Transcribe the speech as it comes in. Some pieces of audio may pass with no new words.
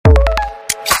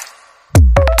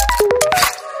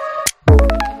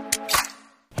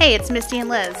Hey, it's Misty and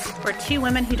Liz. We're two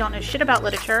women who don't know shit about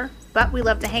literature, but we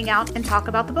love to hang out and talk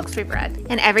about the books we've read.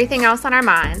 And everything else on our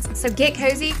minds. So get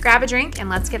cozy, grab a drink, and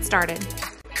let's get started.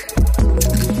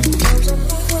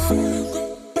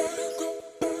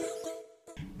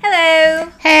 Hello.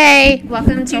 Hey.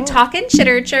 Welcome to Talkin'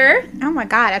 Shitterture. Oh my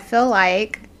god, I feel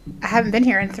like I haven't been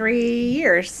here in 3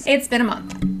 years. It's been a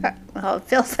month. Well, it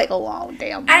feels like a long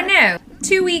damn I month. know.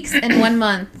 2 weeks and 1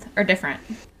 month are different.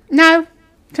 No,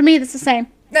 to me it's the same.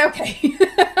 Okay.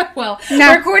 Well,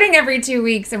 No. recording every 2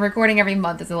 weeks and recording every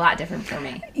month is a lot different for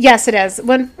me. Yes, it is.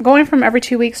 When going from every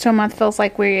 2 weeks to a month feels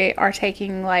like we are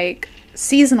taking like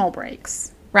seasonal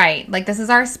breaks. Right. Like this is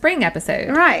our spring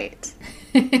episode. Right.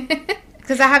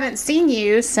 Because I haven't seen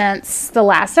you since the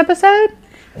last episode.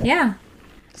 Yeah.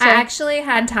 So- I actually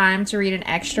had time to read an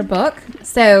extra book.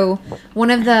 So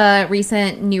one of the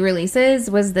recent new releases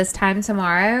was This Time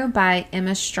Tomorrow by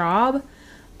Emma Straub.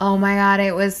 Oh my god,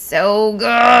 it was so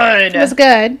good. It was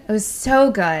good. It was so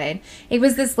good. It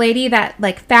was this lady that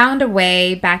like found a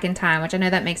way back in time, which I know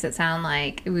that makes it sound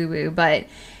like woo woo, but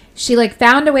she like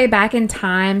found a way back in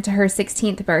time to her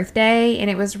 16th birthday, and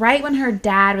it was right when her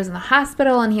dad was in the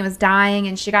hospital and he was dying,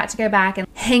 and she got to go back and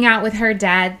hang out with her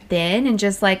dad then and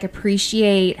just like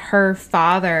appreciate her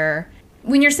father.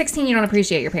 When you're 16, you don't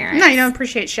appreciate your parents. No, you don't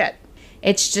appreciate shit.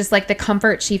 It's just like the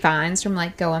comfort she finds from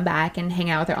like going back and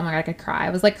hang out with her. Oh my god, I could cry. I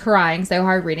was like crying so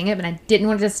hard reading it, but I didn't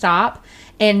want it to stop.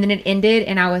 And then it ended,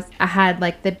 and I had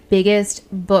like the biggest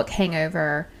book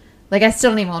hangover. Like I still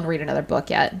don't even want to read another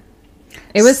book yet.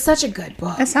 It was such a good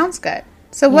book. That sounds good.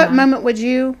 So what Yeah. moment would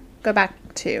you go back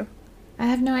to? I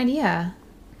have no idea.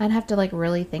 I'd have to like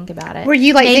really think about it. Were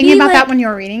you like Maybe, thinking about like- that when you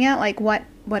were reading it? Like what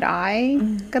would I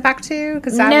go back to?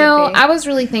 Because that No, would be... I was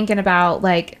really thinking about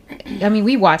like, I mean,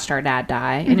 we watched our dad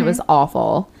die, and it was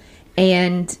awful.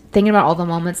 And thinking about all the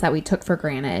moments that we took for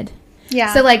granted.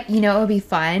 Yeah. So, like, you know, what would be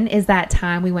fun is that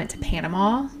time we went to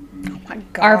Panama, oh my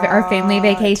God. our family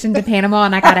vacation to Panama,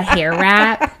 and I got a hair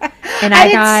wrap, and I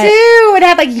got did too. It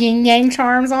had like yin yang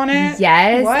charms on it.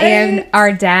 yes, What? and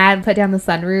our dad put down the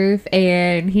sunroof,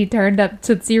 and he turned up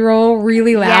Tootsie Roll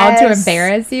really loud to Yes.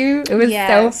 embarrass you. It was so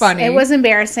Yes. funny. It was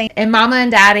embarrassing. and Mama and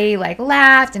Daddy like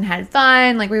laughed and had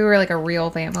fun, like we were like a real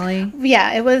family.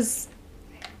 Yeah, it was...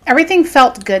 Everything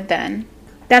felt good then.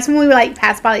 That's when we like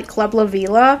passed by like Club La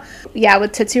Vila. Yeah,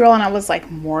 with Tootsie Roll, and I was like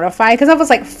mortified because I was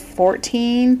like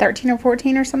 13 or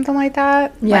 14 or something like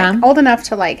that. Yeah. Like, old enough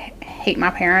to like hate my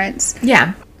parents.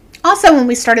 Yeah, Also, when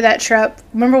we started that trip,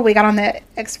 remember we got on the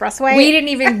expressway? we didn't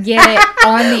even get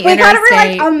on the We got over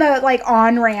interstate. like on the like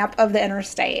on ramp of the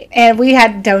interstate, and we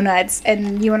had donuts,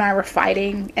 and you and I were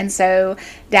fighting, and so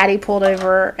Daddy pulled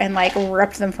over and like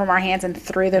ripped them from our hands and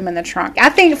threw them in the trunk. I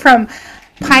think from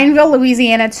Pineville,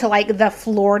 Louisiana to like the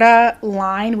Florida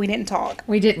line, we didn't talk.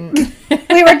 We didn't.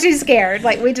 We were too scared.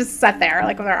 Like we just sat there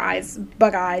like with our eyes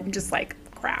bug-eyed and just like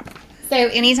crap. So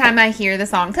anytime I hear the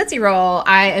song Tootsie Roll,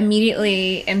 I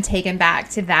immediately am taken back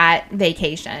to that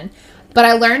vacation. But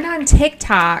I learned on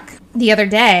TikTok the other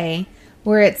day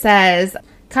where it says,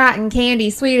 cotton candy,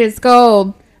 sweet as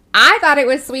gold. I thought it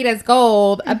was sweet as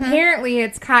gold. Apparently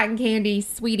it's cotton candy,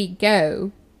 sweetie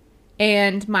go.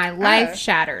 And my life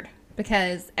shattered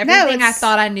because everything I it's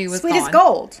thought I knew was sweet as gone.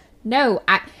 gold. No,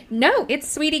 it's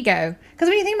sweetie go. Because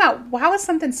when you think about how is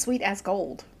something sweet as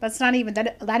gold, that's not even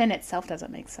that in itself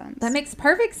doesn't make sense. That makes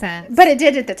perfect sense. But it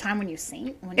did at the time when you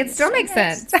sing. It still makes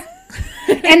sense.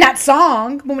 And that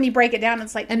song, but when you break it down,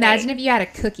 it's like Imagine wait. if you had a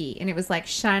cookie and it was like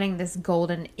shining this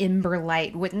golden ember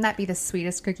light. Wouldn't that be the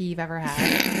sweetest cookie you've ever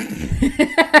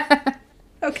had?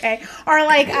 Okay, or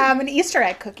like an Easter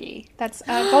egg cookie. That's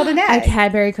a golden A egg.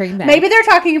 Cadbury cream bag. Maybe they're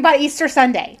talking about Easter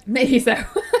Sunday, Maybe so.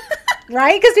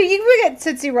 right? Because you can get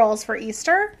Tootsie Rolls for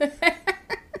Easter.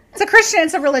 It's a Christian.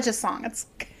 It's a religious song. It's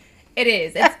It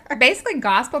is. It's basically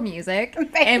gospel music.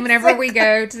 And whenever we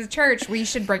go to the church, we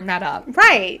should bring that up.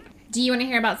 right. Do you want to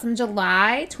hear about some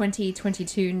July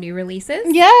 2022 new releases?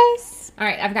 Yes. All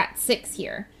right, I've got 6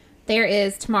 here. There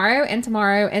is Tomorrow and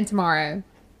Tomorrow and Tomorrow.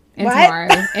 And What?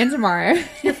 Tomorrow and Tomorrow.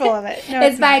 You're full of it. No,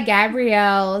 It's by not.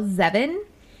 Gabrielle Zevin.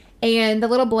 And the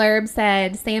little blurb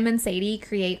said, Sam and Sadie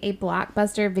create a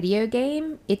blockbuster video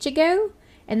game, Ichigo.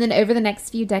 And then over the next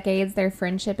few decades, their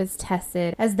friendship is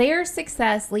tested as their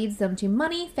success leads them to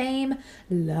money, fame,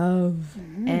 love,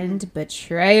 and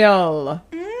betrayal.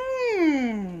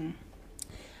 Mm.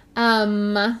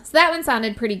 So that one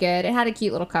sounded pretty good. It had a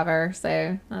cute little cover,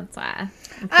 so that's why.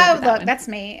 I Oh, included that look, one. that's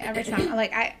me every time.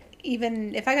 Like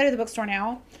even if I go to the bookstore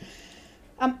now,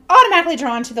 I'm automatically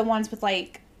drawn to the ones with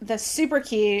like the super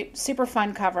cute, super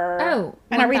fun cover. Oh,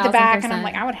 and I read the back and I'm 1000%.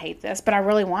 like, I would hate this, but I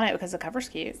really want it because the cover's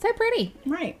cute. So pretty.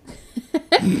 Right.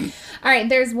 All right,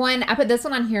 there's one. I put this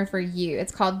one on here for you.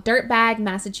 It's called Dirtbag,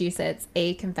 Massachusetts,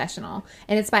 A Confessional.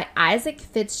 And it's by Isaac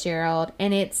Fitzgerald.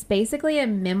 And it's basically a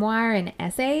memoir and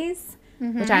essays,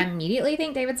 which I immediately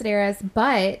think David Sedaris.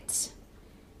 But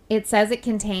it says it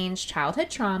contains childhood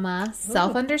trauma,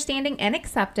 self-understanding and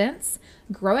acceptance,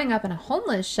 growing up in a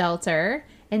homeless shelter,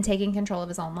 and taking control of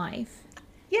his own life.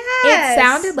 Yes. It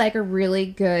sounded like a really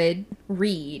good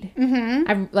read.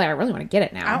 Mm-hmm. I really want to get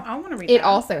it now. I want to read it. that.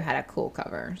 Also had a cool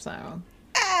cover, so.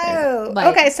 Oh, like-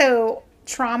 okay. So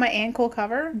trauma and cool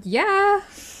cover. Yeah.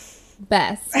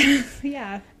 Best.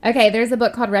 Yeah. Okay, there's a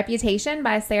book called Reputation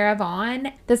by Sarah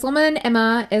Vaughan. This woman,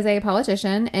 Emma, is a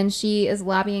politician, and she is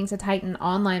lobbying to tighten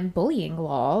online bullying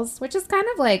laws, which is kind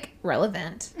of like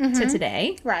relevant to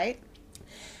today. Right.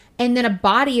 And then a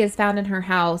body is found in her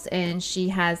house, and she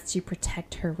has to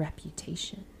protect her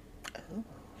reputation. Oh.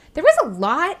 There was a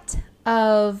lot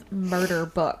of murder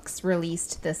books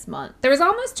released this month. There was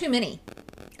almost too many.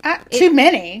 Too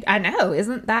many. I know.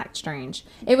 Isn't that strange?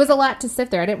 It was a lot to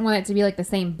sift through. I didn't want it to be like the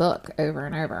same book over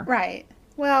and over. Right.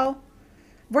 Well,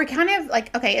 we're kind of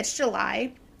like, okay, it's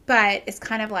July, but it's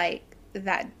kind of like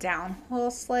that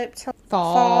downhill slope to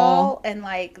fall and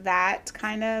like that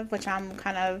kind of, which I'm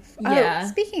kind of. Yeah. Oh,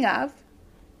 speaking of,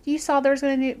 you saw there's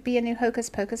going to be a new Hocus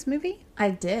Pocus movie? I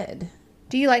did.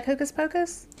 Do you like Hocus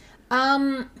Pocus?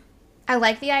 I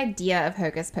like the idea of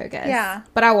Hocus Pocus. Yeah.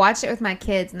 But I watched it with my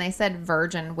kids, and they said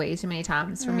virgin way too many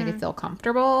times for me to feel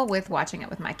comfortable with watching it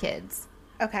with my kids.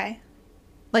 Okay.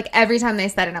 Like, every time they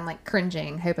said it, I'm, like,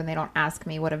 cringing, hoping they don't ask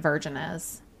me what a virgin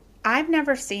is. I've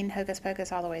never seen Hocus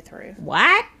Pocus all the way through.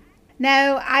 What?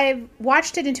 No, I've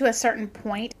watched it into a certain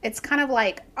point. It's kind of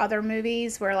like other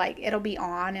movies where, like, it'll be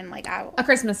on and, like, A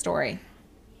Christmas Story.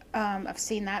 I've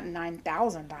seen that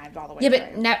 9,000 times all the way Yeah, through.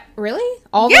 but no, really?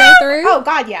 All the way through? Oh,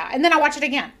 God, yeah. And then I watch it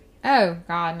again. Oh,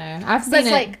 God, no. I've seen That's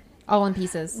it like- all in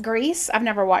pieces. Grease, I've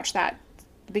never watched that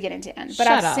beginning to end. But Shut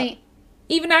I've up. seen...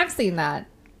 Even I've seen that.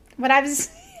 But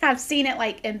I've seen it,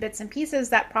 like, in bits and pieces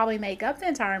that probably make up the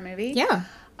entire movie. Yeah.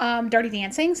 Dirty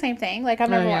Dancing, same thing. Like, I've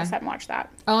never watched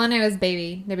that. All I know is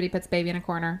baby. Nobody puts baby in a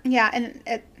corner. Yeah, and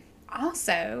it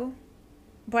also...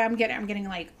 Boy, I'm getting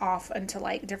like off into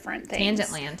like different things.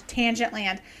 Tangent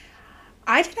land.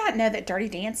 I did not know that Dirty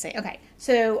Dancing. Okay,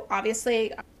 so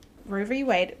obviously, Roe v.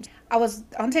 Wade. I was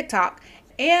on TikTok,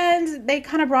 and they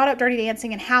kind of brought up Dirty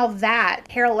Dancing and how that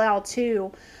parallel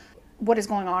to what is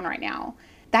going on right now.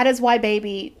 That is why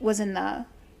Baby was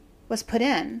put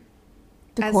in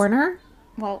The corner?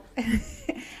 Well,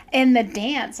 in the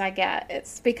dance. I get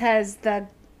it's because the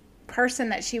person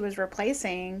that she was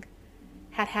replacing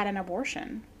had an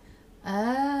abortion.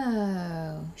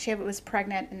 Oh. She was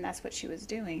pregnant, and that's what she was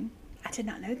doing. I did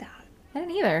not know that. I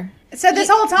didn't either. So this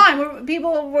whole time,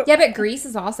 people were... Yeah, but Grease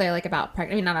is also, like, about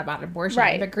pregnant. I mean, not about abortion.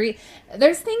 Right. But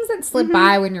there's things that slip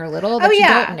by when you're little that you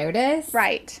don't notice.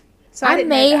 Right. So I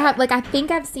may have, like, I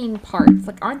think I've seen parts.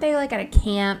 Like, aren't they, like, at a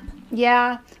camp?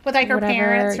 Yeah. With, like, her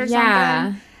parents or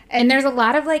something. And there's a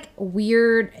lot of, like,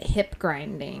 weird hip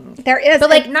grinding. There is. But,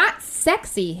 like, not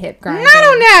sexy hip grinding. I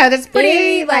don't know. That's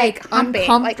pretty, Very, like, humping.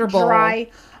 uncomfortable. Like, dry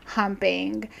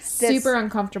humping. Super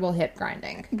uncomfortable hip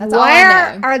grinding. That's all Where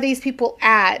I know. are these people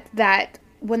at that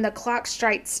when the clock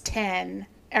strikes 10,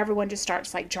 everyone just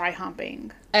starts, like, dry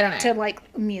humping? I don't know. To,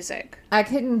 like, music. I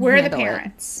couldn't Where are the handle it.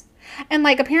 parents? And,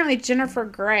 like, apparently Jennifer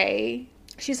Grey,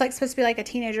 she's, like, supposed to be, like, a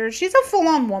teenager. She's a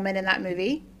full-on woman in that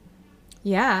movie.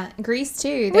 Yeah. Grease,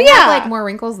 too. Well, They have, like, more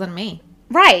wrinkles than me.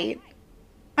 Right.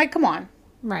 Like, come on.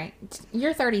 Right.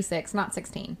 You're 36, not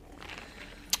 16.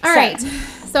 All right.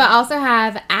 So I also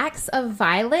have Acts of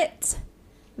Violet.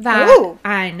 Ooh.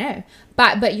 I know.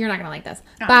 But you're not going to like this.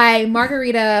 By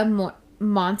Margarita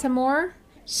Montemore.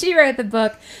 She wrote the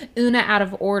book Una Out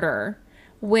of Order,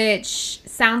 which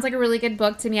sounds like a really good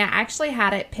book to me. I actually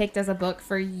had it picked as a book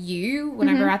for you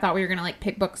whenever I thought we were going to, like,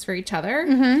 pick books for each other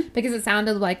because it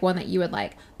sounded like one that you would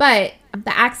like. But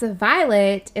The Acts of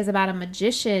Violet is about a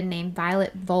magician named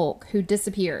Violet Volk who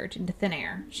disappeared into thin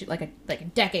air like a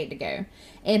decade ago.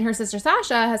 And her sister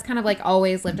Sasha has kind of, like,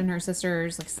 always lived in her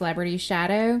sister's, like, celebrity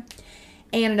shadow.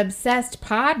 And an obsessed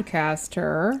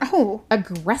podcaster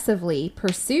aggressively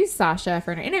pursues Sasha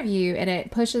for an interview, and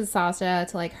it pushes Sasha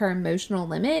to, like, her emotional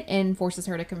limit and forces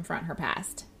her to confront her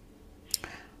past.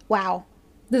 Wow.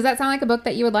 Does that sound like a book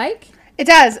that you would like? It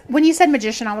does. When you said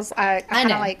magician, I was I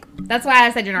kind of like... That's why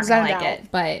I said you're not going to like out.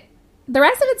 it. But the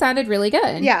rest of it sounded really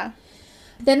good. Yeah.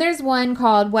 Then there's one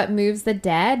called What Moves the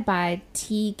Dead by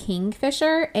T.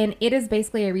 Kingfisher, and it is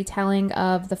basically a retelling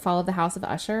of The Fall of the House of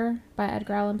Usher by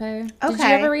Edgar Allan Poe. Did you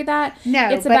ever read that? No,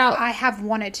 it's but about. I have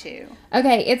wanted to.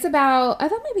 Okay, it's about. I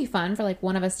thought it might be fun for like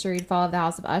one of us to read Fall of the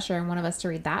House of Usher and one of us to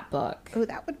read that book. Oh,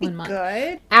 that would be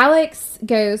good. Alex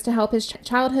goes to help his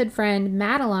childhood friend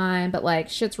Madeline, but like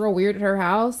shit's real weird at her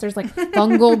house. There's like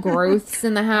fungal growths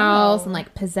in the house and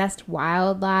like possessed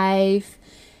wildlife.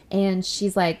 And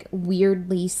she's like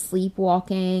weirdly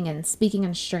sleepwalking and speaking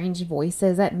in strange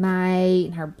voices at night.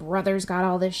 And her brother's got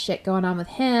all this shit going on with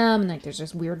him. And like there's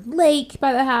this weird lake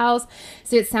by the house.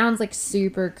 So it sounds like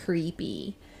super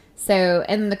creepy. So,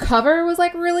 and the cover was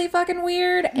like really fucking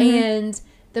weird. Mm-hmm. And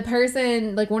the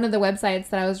person, like one of the websites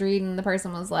that I was reading, the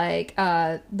person was like,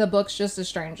 the book's just as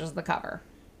strange as the cover.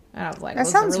 And I was like, that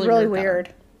sounds really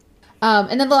weird.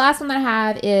 And then the last one that I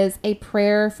have is A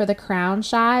Prayer for the Crown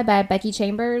Shy by Becky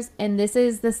Chambers. And this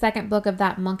is the second book of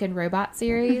that Monk and Robot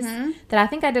series that I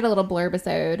think I did a little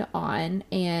blurb on.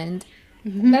 And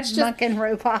that's just Monk and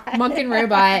Robot. Monk and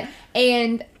Robot.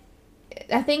 And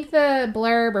I think the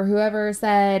blurb or whoever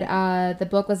said the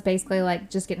book was basically like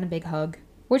just getting a big hug,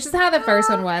 which is how the first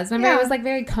one was. Remember, it was like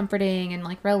very comforting and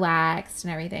like relaxed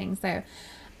and everything. So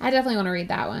I definitely want to read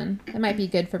that one. It might be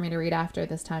good for me to read after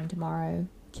this time tomorrow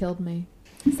killed me.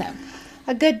 So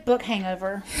a good book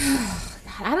hangover.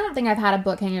 God, I don't think I've had a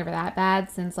book hangover that bad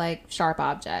since like Sharp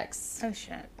Objects. Oh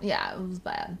shit. Yeah, it was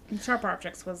bad. Sharp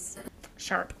Objects was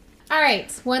sharp. All right,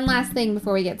 one last thing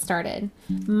before we get started.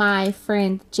 My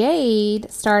friend Jade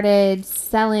started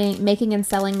making and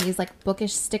selling these like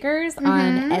bookish stickers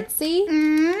on Etsy.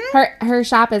 Her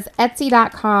shop is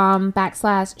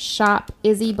etsy.com/shop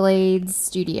Izzy Blades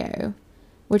Studio,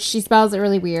 which she spells it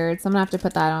really weird, so I'm going to have to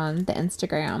put that on the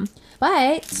Instagram.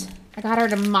 But I got her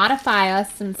to modify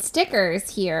us some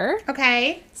stickers here.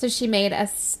 Okay. So she made a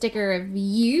sticker of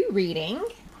you reading.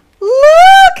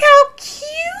 Look how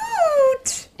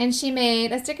cute! And she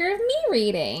made a sticker of me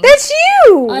reading. That's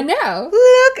you! I know.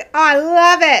 Look, I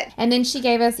love it. And then she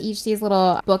gave us each these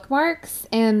little bookmarks,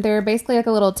 and they're basically like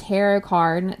a little tarot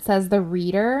card, and it says The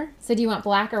Reader. So do you want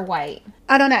black or white?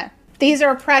 I don't know. These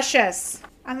are precious.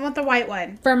 I want the white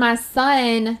one. For my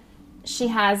son, she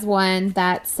has one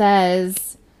that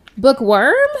says,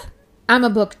 Bookworm? I'm a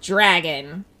book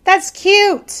dragon. That's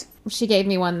cute. She gave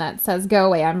me one that says, Go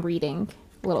away, I'm reading.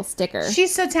 Little sticker.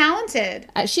 She's so talented.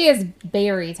 She is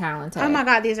very talented. Oh my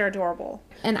God, these are adorable.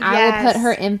 And I will put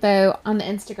her info on the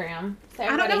Instagram. So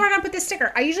I don't know where I'm going to put this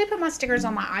sticker. I usually put my stickers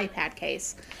on my iPad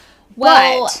case.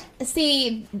 Well,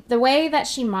 see, the way that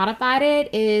she modified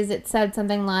it is it said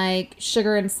something like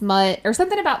sugar and smut or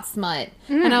something about smut.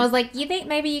 And I was like, you think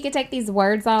maybe you could take these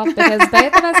words off? Because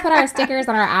both of us put our stickers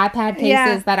on our iPad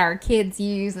cases that our kids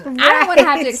use. And I don't want to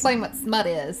have to explain what smut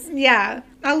is. Yeah.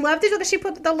 I loved it because she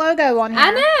put the logo on here.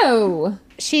 I know.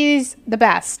 She's the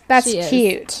best. That's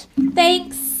cute.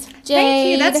 Thanks, Jade.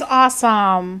 Thank you. That's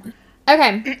awesome.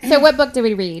 Okay. So what book did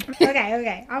we read?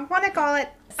 Okay. I want to call it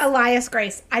Elias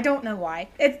Grace. I don't know why.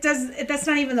 That's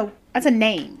not even that's a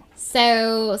name.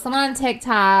 So someone on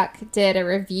TikTok did a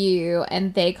review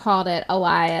and they called it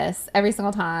Elias every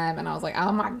single time. And I was like,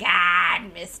 oh my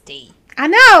God, Misty. I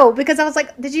know, because I was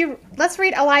like, let's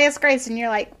read Elias Grace. And you're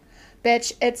like,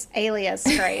 bitch, it's Alias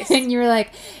Grace. And you were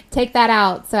like, take that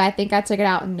out. So I think I took it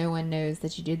out and no one knows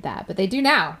that you did that. But they do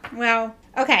now. Well,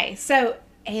 okay. So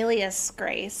Alias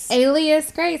Grace.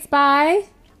 Alias Grace by...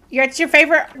 It's your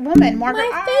favorite woman, Margaret.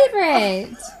 My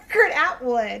favorite. Margaret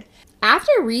Atwood. After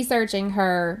researching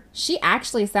her, she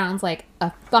actually sounds like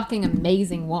a fucking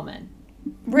amazing woman.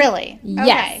 Really?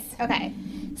 Yes. Okay.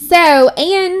 So,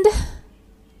 and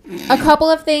a couple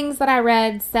of things that I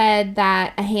read said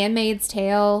that A Handmaid's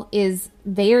Tale is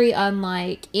very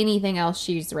unlike anything else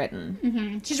she's written.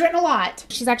 Mm-hmm. She's written a lot.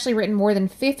 She's actually written more than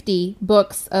 50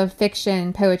 books of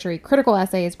fiction, poetry, critical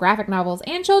essays, graphic novels,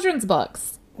 and children's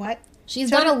books. What? She's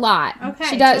done a lot. Okay.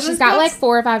 She does. She's got like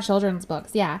 4 or 5 children's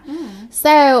books. Yeah.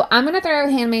 So I'm going to throw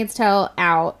Handmaid's Tale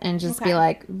out and just be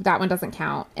like, that one doesn't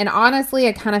count. And honestly,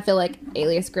 I kind of feel like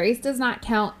Alias Grace does not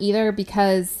count either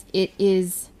because it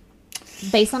is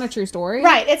based on a true story.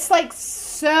 Right. It's like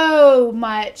so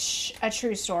much a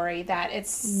true story that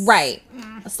it's... Right.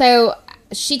 So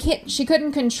she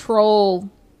couldn't control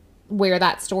where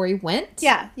that story went.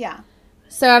 Yeah.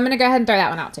 So I'm going to go ahead and throw that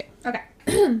one out too. Okay.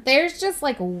 There's just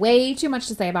like way too much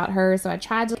to say about her, so I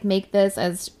tried to make this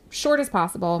as short as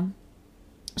possible.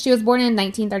 She was born in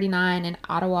 1939 in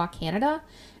Ottawa, Canada,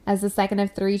 as the second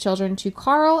of 3 children to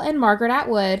Carl and Margaret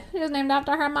Atwood, who was named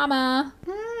after her mama.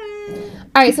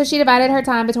 All right, so she divided her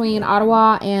time between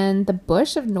Ottawa and the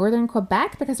bush of northern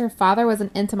Quebec because her father was an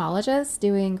entomologist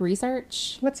doing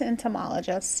research What's an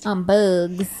entomologist? on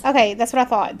bugs. Okay, that's what I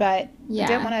thought, but Yeah.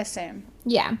 didn't want to assume.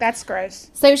 Yeah. That's gross.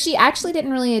 So she actually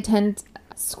didn't really attend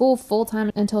school full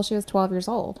time until she was 12 years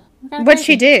old. What'd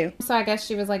she do? So I guess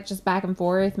she was like just back and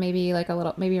forth. Maybe like a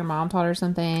little. Maybe her mom taught her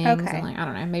some things. Okay. And like I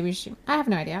don't know. Maybe she. I have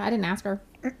no idea. I didn't ask her.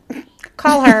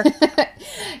 Call her.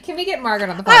 Can we get Margaret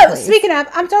on the phone, Oh, please? speaking of,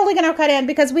 I'm totally going to cut in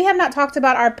because we have not talked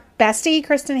about our bestie,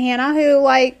 Kristen Hanna, who,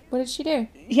 like, What did she do?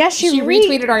 yeah, She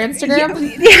retweeted our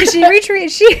Instagram. Yeah, she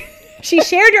retweeted. She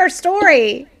shared your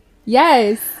story.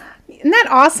 Yes. Isn't that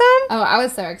awesome? Oh, I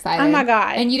was so excited. Oh, my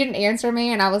God. And you didn't answer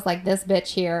me, and I was like, "This bitch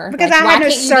here." Because like, I why had no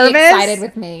can't you service. be excited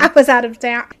with me? I was out of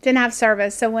town. Didn't have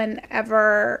service. So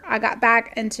whenever I got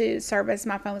back into service,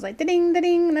 my phone was like, ding, ding,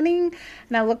 ding.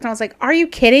 And I looked and I was like, are you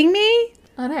kidding me?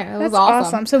 I know. It That's was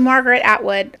awesome. So Margaret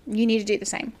Atwood, you need to do the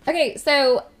same. Okay,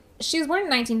 so she was born in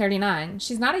 1939.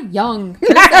 She's not a young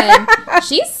person.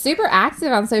 She's super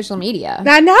active on social media.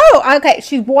 I know. Okay.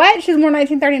 She's what? She was born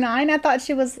 1939? I thought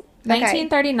she was... Okay.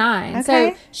 1939. Okay.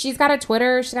 So she's got a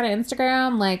Twitter. She's got an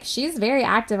Instagram. Like, she's very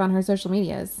active on her social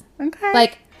medias. Okay.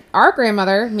 Like, our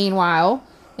grandmother, meanwhile,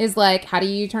 is like, how do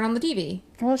you turn on the TV?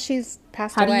 Well, she's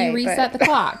passed How away. do you reset but- the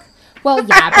clock? Well,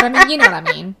 yeah, but I mean, you know what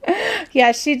I mean.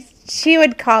 Yeah, she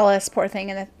would call us, poor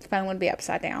thing, and the phone would be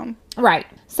upside down. Right.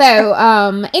 So,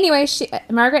 anyway,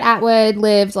 Margaret Atwood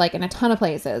lived, like, in a ton of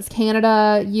places.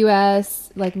 Canada,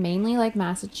 U.S., like, mainly, like,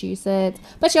 Massachusetts.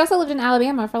 But she also lived in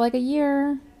Alabama for, like, a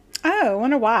year. Oh, I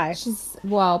wonder why.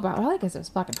 Probably because it was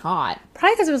fucking hot.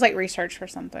 Probably because it was like research for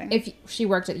something. If she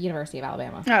worked at the University of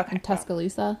Alabama. Okay. In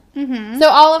Tuscaloosa. Mm-hmm. So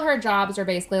all of her jobs are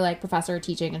basically like professor,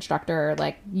 teaching, instructor,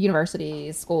 like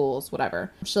universities, schools,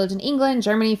 whatever. She lived in England,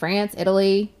 Germany, France,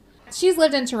 Italy. She's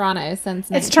lived in Toronto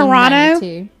since It's Toronto?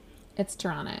 1992. It's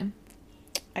Toronto.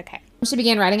 Okay. She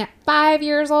began writing at 5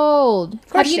 years old. Have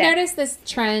course you she did. noticed this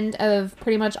trend of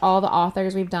pretty much all the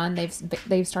authors we've done?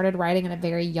 They've started writing at a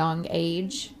very young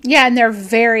age. Yeah, and they're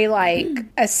very like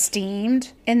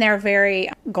esteemed in their very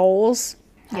goals.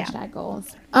 Hashtag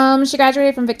goals. She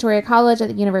graduated from Victoria College at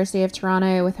the University of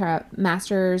Toronto with her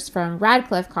master's from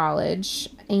Radcliffe College.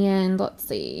 And let's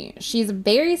see, she's a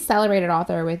very celebrated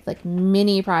author with like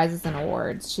many prizes and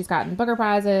awards. She's gotten Booker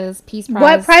Prizes, Peace Prize.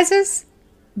 What prizes?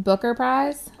 Booker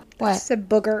Prize? What? It's a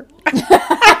booger.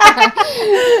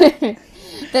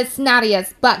 The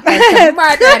snottiest butt goes to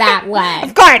Margaret Atwood.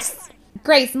 Of course.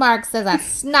 Grace Marks is a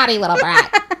snotty little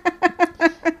brat.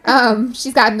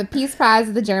 She's gotten the Peace Prize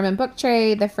of the German Book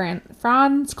Trade, the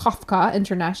Franz Kafka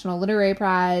International Literary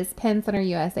Prize, Penn Center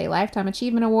USA Lifetime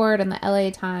Achievement Award, and the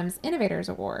LA Times Innovators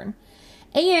Award.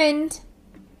 And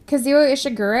Kazuo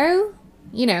Ishiguro,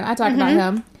 you know, I talk about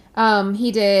him.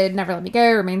 He did Never Let Me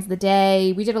Go, Remains of the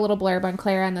Day. We did a little blurb on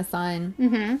Clara and the Sun.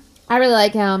 Mm-hmm. I really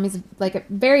like him. He's like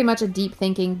very much a deep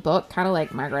thinking book, kind of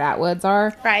like Margaret Atwood's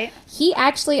are. Right. He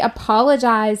actually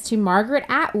apologized to Margaret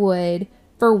Atwood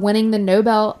for winning the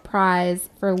Nobel Prize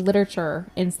for Literature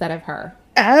instead of her.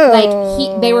 Oh.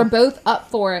 Like they were both up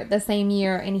for it the same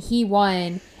year, and he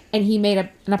won. And he made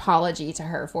an apology to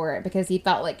her for it because he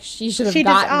felt like she should have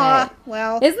gotten it.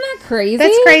 Well, Isn't that crazy?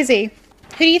 that's crazy.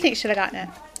 Who do you think should have gotten it?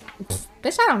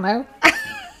 Bitch, I don't know.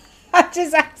 I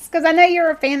just asked because I know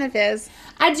you're a fan of his.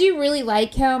 I do really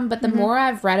like him, but the more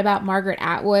I've read about Margaret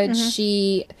Atwood,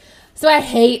 So I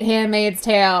hate Handmaid's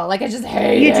Tale. Like, I just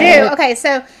hate You it. do. Okay,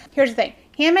 so here's the thing.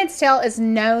 Handmaid's Tale is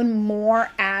known more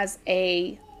as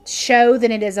a show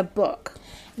than it is a book.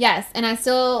 Yes, and as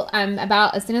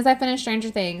soon as I finish Stranger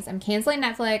Things, I'm canceling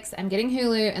Netflix, I'm getting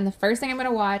Hulu, and the first thing I'm going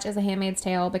to watch is A Handmaid's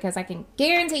Tale because I can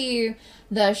guarantee you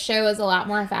the show is a lot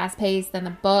more fast-paced than the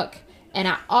book. And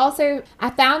I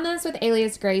found this with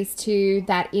Alias Grace too,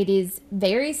 that it is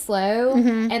very slow,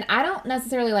 and I don't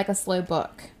necessarily like a slow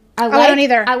book. I don't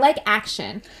either. I like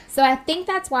action. So I think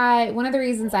that's why one of the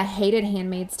reasons I hated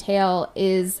Handmaid's Tale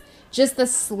is just the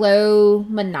slow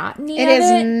monotony It of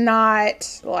is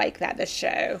not like that, the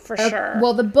show, for sure.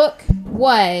 Well, the book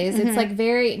was. It's like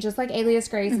very, just like Alias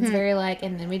Grace, it's very like,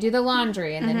 and then we do the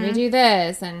laundry, and then we do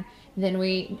this, and then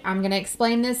I'm going to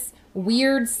explain this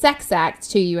weird sex act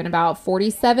to you in about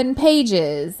 47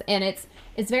 pages. And it's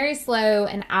very slow,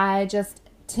 and I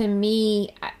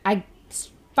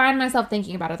find myself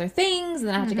thinking about other things, and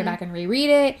then I have to go back and reread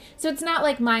it. So it's not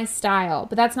like my style,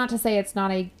 but that's not to say it's not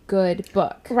a good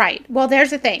book. Right. Well,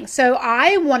 there's the thing. So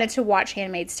I wanted to watch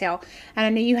Handmaid's Tale, and I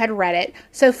knew you had read it.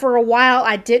 So for a while,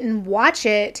 I didn't watch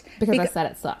it. Because I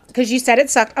said it sucked. Because you said it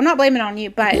sucked. I'm not blaming it on you,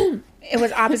 but it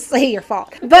was obviously your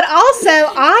fault. But also,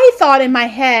 I thought in my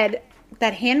head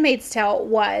that Handmaid's Tale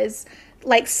was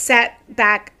like set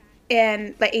back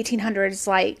in the 1800s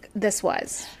like this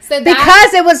was. So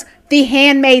because it was The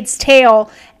Handmaid's Tale,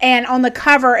 and on the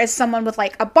cover is someone with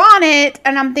like a bonnet,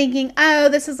 and I'm thinking, oh,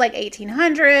 this is like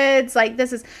 1800s, like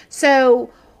this is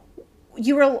so.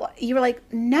 You were like,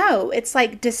 no, it's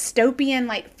like dystopian,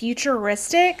 like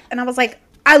futuristic, and I was like,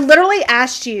 I literally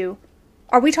asked you,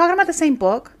 are we talking about the same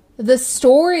book? the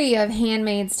story of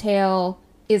Handmaid's Tale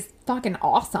is fucking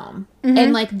awesome.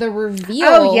 And like the reveal.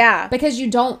 Oh, yeah. Because you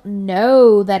don't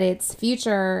know that it's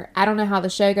future. I don't know how the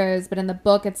show goes, but in the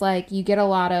book, it's like you get a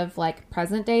lot of like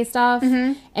present day stuff.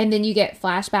 And then you get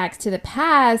flashbacks to the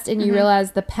past, and you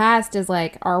realize the past is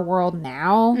like our world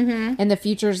now. And the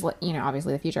future's, you know,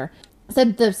 obviously the future. So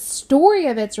the story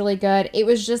of it's really good. It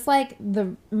was just like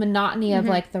the monotony of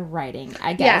like the writing,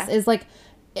 I guess, is like,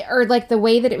 or like the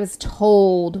way that it was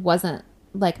told wasn't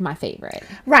like my favorite.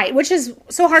 Right, which is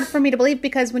so hard for me to believe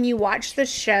because when you watch the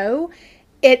show,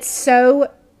 it's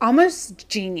so almost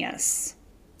genius.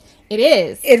 It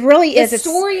is. It really is. The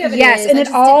story of it yes, is. and I it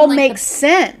just all didn't like makes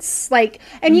sense. Like,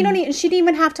 and you don't even, she didn't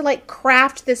even have to like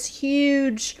craft this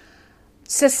huge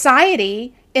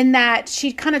society. In that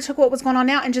she kind of took what was going on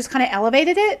now and just kind of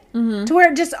elevated it to where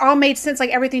it just all made sense. Like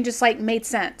everything just like made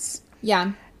sense.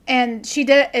 Yeah. And she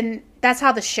did it, and that's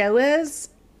how the show is.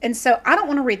 And so I don't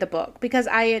want to read the book because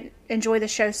I enjoy the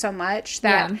show so much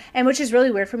that, and which is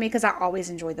really weird for me because I always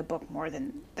enjoy the book more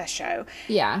than the show.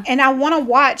 Yeah. And I want to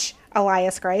watch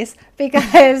Elias Grace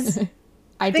because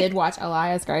I did watch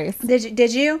Elias Grace.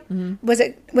 did you? Was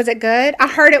it good? I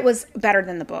heard it was better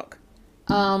than the book.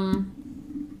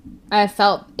 I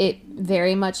felt it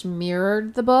very much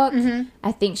mirrored the book.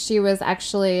 I think she was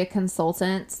actually a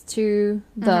consultant to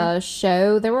the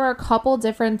show. There were a couple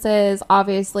differences,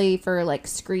 obviously, for like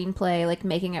screenplay, like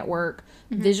making it work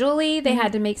visually. They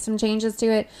had to make some changes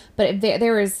to it, but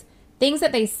there was things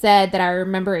that they said that I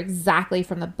remember exactly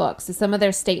from the book. So some of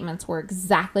their statements were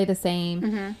exactly the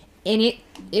same. And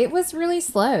it was really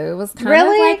slow. It was kind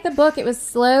of like the book. It was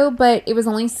slow, but it was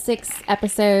only 6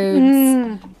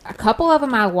 episodes. A couple of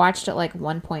them I watched at like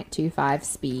 1.25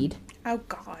 speed. Oh,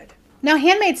 God. Now,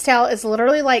 Handmaid's Tale is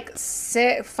literally like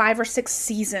 5 or 6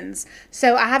 seasons.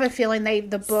 So I have a feeling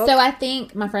the book... So I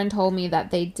think my friend told me that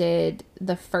they did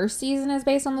the first season is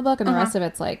based on the book and the rest of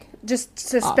it's like... just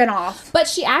to spin off. But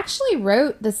she actually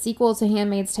wrote the sequel to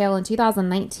Handmaid's Tale in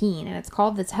 2019 and it's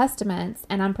called The Testaments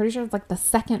and I'm pretty sure it's like the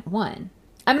second one.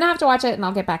 I'm going to have to watch it and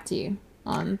I'll get back to you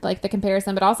on like the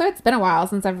comparison. But also it's been a while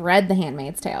since I've read The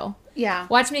Handmaid's Tale. Yeah.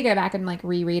 Watch me go back and like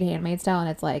reread Handmaid's Tale and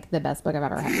it's like the best book I've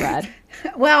ever read.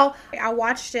 Well, I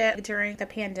watched it during the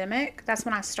pandemic. That's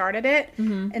when I started it.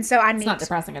 And so It's not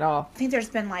depressing at all. I think there's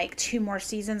been like 2 more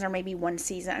seasons or maybe 1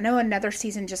 season. I know another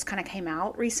season just kind of came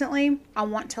out recently. I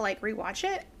want to like rewatch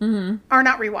it. Or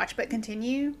not rewatch, but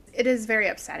continue. It is very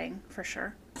upsetting for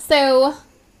sure. So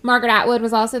Margaret Atwood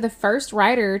was also the first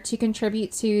writer to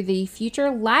contribute to the Future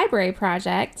Library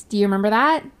Project. Do you remember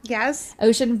that? Yes.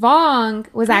 Ocean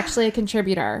Vuong was actually a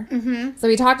contributor. So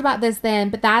we talked about this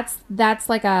then, but that's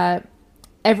like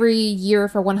every year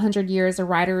for 100 years, a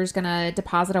writer is going to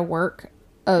deposit a work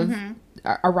of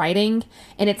a writing,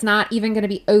 and it's not even going to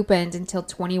be opened until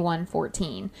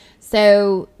 2114.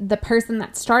 So the person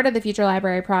that started the Future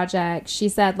Library Project, she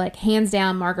said, like, hands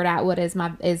down, Margaret Atwood is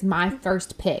my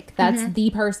first pick. That's the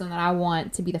person that I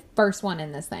want to be the first one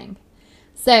in this thing.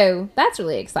 So that's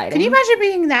really exciting. Can you imagine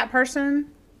being that person?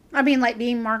 I mean, like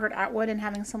being Margaret Atwood and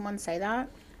having someone say that?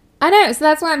 I know. So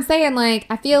that's what I'm saying. Like,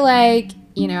 I feel like,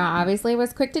 you know, obviously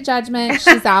was quick to judgment.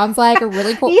 She sounds like a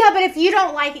really cool... Yeah, but if you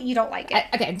don't like it, you don't like it.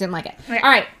 Okay, didn't like it. Okay. All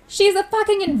right. She's a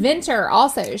fucking inventor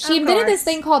also. She invented this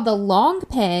thing called the Long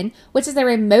Pen, which is a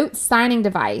remote signing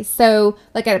device. So,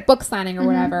 like at a book signing or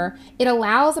whatever, it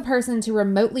allows a person to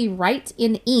remotely write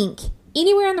in ink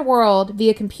anywhere in the world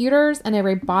via computers and a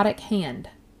robotic hand.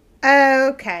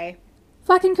 Okay.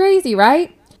 Fucking crazy,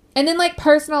 right? And then, like,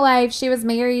 personal life, she was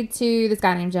married to this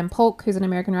guy named Jim Polk, who's an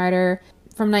American writer,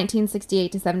 from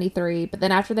 1968 to 73. But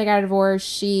then after they got a divorce,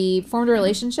 she formed a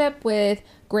relationship with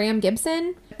Graham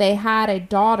Gibson. They had a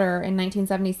daughter in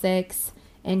 1976,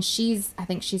 and I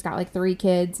think she's got, like, 3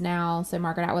 kids now. So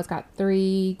Margaret Atwood's got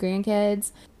 3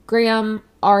 grandkids. Graham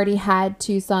already had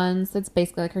 2 sons. That's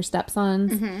basically like her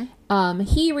stepsons.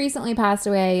 He recently passed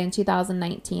away in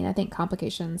 2019. I think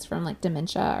complications from, like,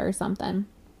 dementia or something.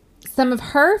 Some of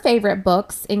her favorite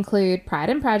books include Pride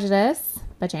and Prejudice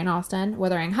by Jane Austen,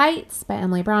 Wuthering Heights by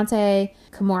Emily Bronte,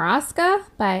 Kamouraska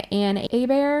by Anne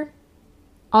Hebert.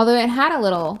 Although it had a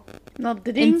little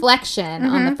inflection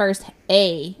on the first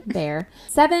A there.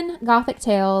 7 Gothic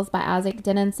Tales by Isaac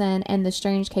Denison, and The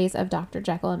Strange Case of Dr.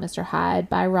 Jekyll and Mr. Hyde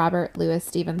by Robert Louis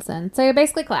Stevenson. So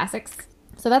basically classics.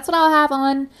 So that's what I'll have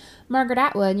on Margaret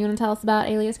Atwood. You want to tell us about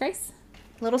Alias Grace?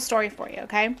 Little story for you,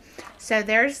 okay? So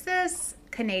there's this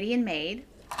Canadian maid.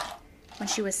 When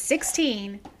she was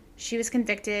 16, she was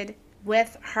convicted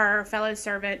with her fellow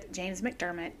servant, James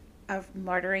McDermott, of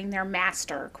murdering their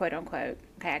master, quote unquote.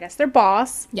 Okay, I guess their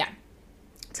boss. Yeah.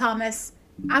 Thomas,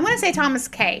 I'm going to say Thomas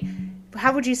K.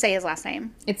 How would you say his last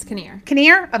name? It's Kinnear.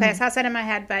 Kinnear? Okay, that's how I said it in my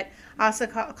head, but I also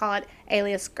call it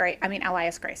Elias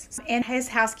Grace. And his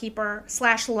housekeeper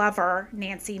 / lover,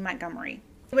 Nancy Montgomery.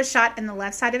 He was shot in the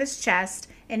left side of his chest,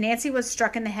 and Nancy was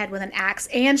struck in the head with an axe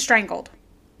and strangled.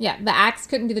 Yeah, the axe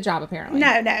couldn't do the job, apparently.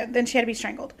 No, then she had to be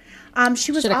strangled.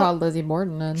 She was should have called Lizzie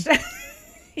Borden then.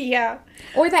 Yeah.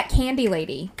 Or that Candy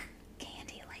Lady.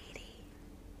 Candy Lady.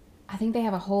 I think they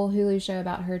have a whole Hulu show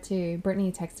about her, too.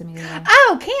 Brittany texted me today.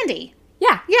 Oh, Candy.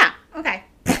 Yeah. Yeah, okay.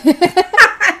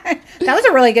 That was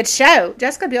a really good show.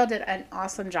 Jessica Biel did an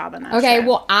awesome job in that show. Okay,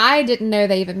 well, I didn't know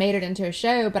they even made it into a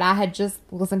show, but I had just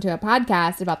listened to a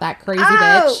podcast about that crazy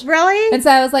bitch. Oh, really? And so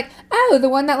I was like, oh, the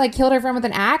one that like killed her friend with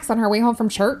an axe on her way home from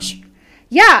church?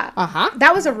 Yeah. Uh-huh.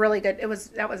 That was a really good, that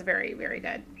was very, very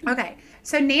good. Okay.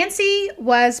 So Nancy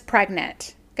was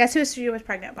pregnant. Guess who she was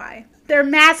pregnant by? Their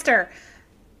master,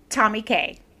 Tommy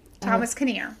K. Thomas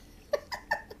Kinnear.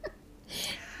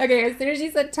 Okay, as soon as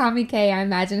you said Tommy K, I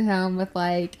imagined him with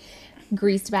like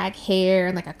greased back hair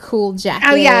and like a cool jacket.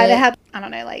 Oh, yeah. They had, I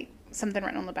don't know, like something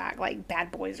written on the back, like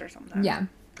Bad Boys or something. Yeah.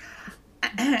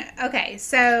 Okay,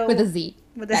 so. With a Z.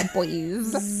 With a Bad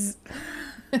Boys.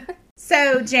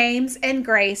 So James and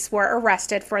Grace were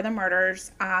arrested for the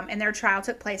murders, and their trial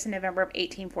took place in November of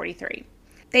 1843.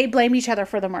 They blamed each other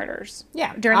for the murders.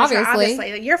 Yeah, during the trial,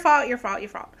 obviously. Like, your fault.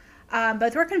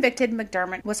 Both were convicted.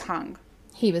 McDermott was hung.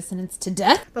 He was sentenced to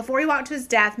death. Before he walked to his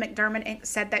death, McDermott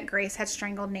said that Grace had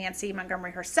strangled Nancy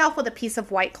Montgomery herself with a piece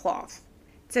of white cloth.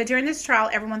 So during this trial,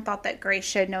 everyone thought that Grace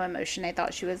showed no emotion. They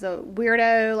thought she was a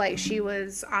weirdo. Like, she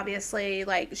was obviously,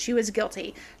 like, she was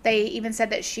guilty. They even said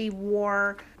that she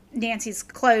wore Nancy's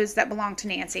clothes that belonged to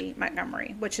Nancy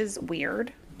Montgomery, which is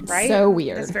weird, right? So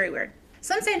weird. It's very weird.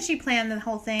 Some said she planned the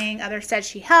whole thing. Others said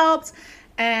she helped.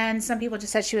 And some people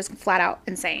just said she was flat out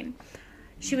insane.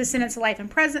 She was sentenced to life in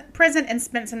prison and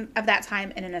spent some of that time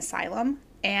in an asylum.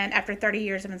 And after 30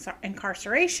 years of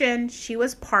incarceration, she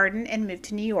was pardoned and moved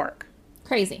to New York.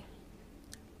 Crazy.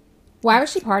 Why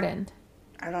was she pardoned?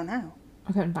 I don't know.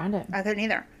 I couldn't find it. I couldn't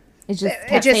either. It just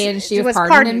kept saying she was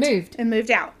pardoned and moved. And moved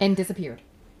out. And disappeared.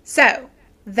 So,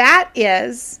 that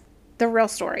is the real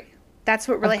story. That's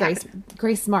what really happened.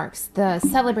 Grace Marks, the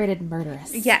celebrated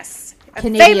murderess. Yes.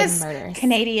 Famous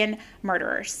Canadian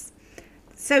murderers.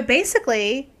 So,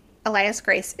 basically, Elias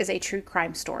Grace is a true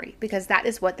crime story because that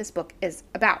is what this book is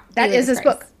about. That is this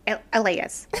book.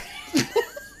 Elias.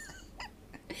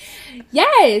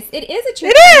 Yes, it is a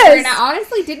true crime story. And I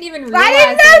honestly didn't even realize I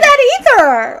didn't know that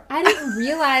either. I didn't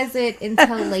realize it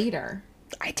until later.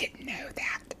 I didn't know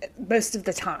that most of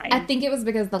the time. I think it was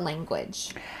because the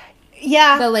language.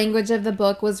 Yeah. The language of the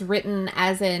book was written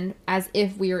as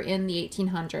if we were in the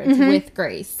 1800s with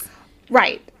Grace.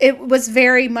 Right. It was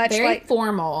very much very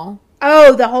formal.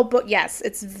 Oh, the whole book. Yes.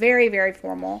 It's very, very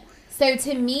formal. So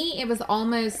to me, it was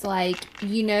almost like,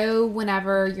 you know,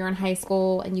 whenever you're in high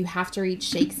school and you have to read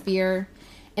Shakespeare,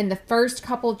 in the first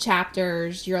couple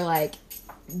chapters, you're like,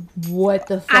 what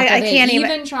the fuck are they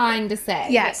even trying to say?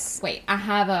 Yes. Wait, I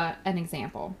have an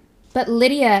example. But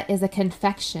Lydia is a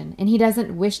confection, and he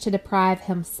doesn't wish to deprive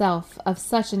himself of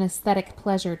such an aesthetic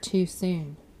pleasure too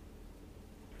soon.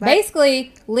 What?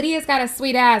 Basically, Lydia's got a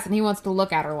sweet ass, and he wants to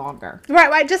look at her longer.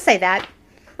 Right, just say that.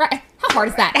 Right. How hard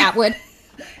is that, Atwood?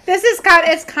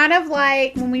 It's kind of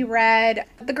like when we read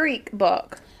the Greek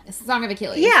book. Song of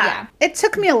Achilles. Yeah. It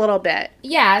took me a little bit.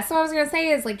 Yeah, so what I was going to say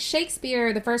is, like,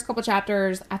 Shakespeare, the first couple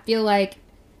chapters, I feel like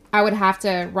I would have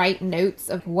to write notes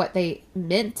of what they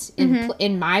meant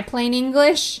in my plain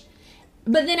English.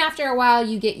 But then after a while,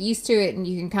 you get used to it and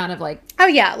you can kind of like... Oh,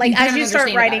 yeah. Like, as you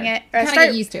start writing it... kind of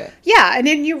get used to it. Yeah, and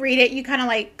then you read it, you kind of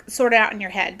like sort it out in your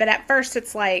head. But at first,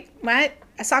 it's like, what?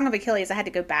 A Song of Achilles, I had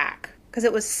to go back. Because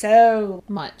it was so...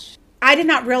 much. I did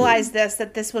not realize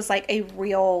that this was like a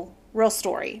real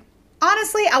story.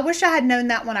 Honestly, I wish I had known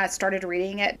that when I started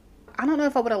reading it. I don't know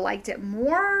if I would have liked it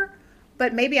more,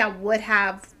 but maybe I would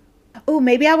have... Oh,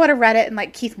 maybe I would have read it in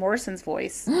like Keith Morrison's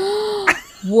voice.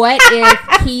 What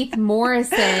if Keith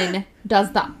Morrison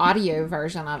does the audio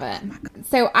version of it?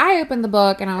 So I opened the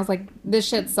book and I was like, this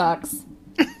shit sucks.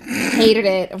 Hated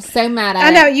it. I was so mad at it.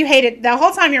 I know, you hated it. The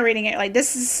whole time you're reading it, like,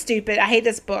 this is stupid. I hate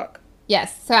this book.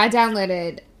 Yes. So I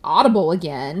downloaded Audible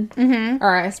again.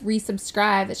 Or I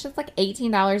resubscribed. It's just like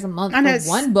 $18 a month for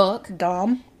one book.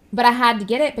 Dumb. But I had to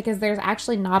get it because there's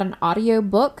actually not an audio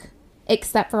book.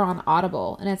 except for on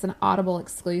Audible, and it's an Audible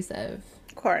exclusive.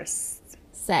 Of course.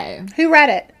 So, Who read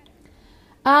it?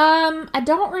 I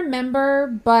don't remember,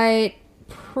 but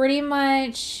pretty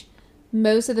much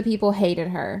most of the people hated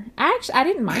her. I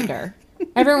didn't mind her.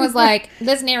 Everyone was like,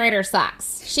 this narrator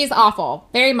sucks. She's awful.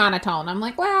 Very monotone. I'm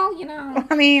like, well, you know.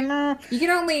 I mean, you can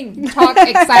only talk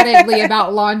excitedly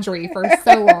about laundry for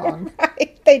so long.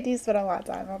 They do spend a lot of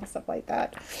time on stuff like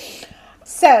that.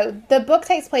 So, the book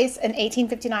takes place in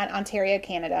 1859, Ontario,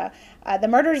 Canada. The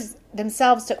murders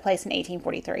themselves took place in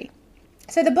 1843.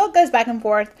 So, the book goes back and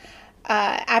forth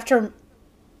after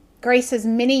Grace's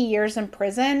many years in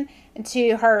prison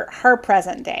into her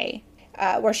present day.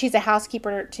 Where she's a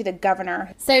housekeeper to the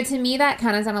governor. So to me, that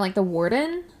kind of sounded like the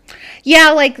warden.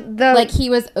 Yeah, like he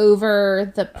was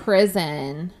over the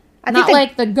prison, not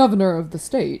like the governor of the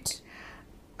state.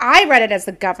 I read it as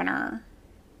the governor.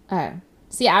 Oh,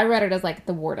 see, I read it as like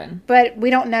the warden. But we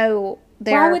don't know.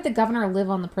 Why would the governor live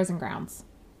on the prison grounds?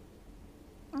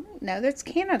 I don't know. That's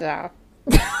Canada.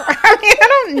 I mean,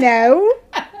 I don't know.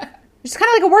 It's kind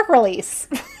of like a work release.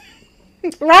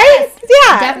 Right? Yes,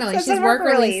 yeah. Definitely. She's work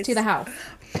release to the house.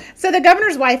 So the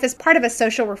governor's wife is part of a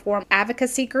social reform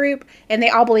advocacy group, and they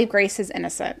all believe Grace is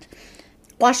innocent.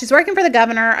 While she's working for the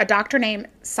governor, a doctor named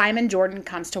Simon Jordan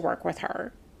comes to work with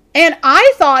her. And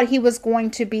I thought he was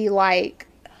going to be like,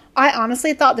 I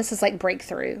honestly thought this is like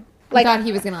breakthrough. Like, I thought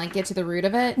he was going to like get to the root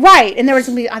of it. Right. And I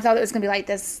thought it was going to be like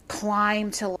this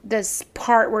climb to this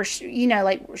part where she, you know,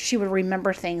 like she would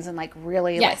remember things and like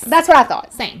really. Yes. That's what I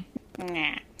thought. Same.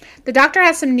 Nah. The doctor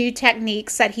has some new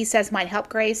techniques that he says might help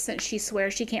Grace, since she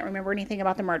swears she can't remember anything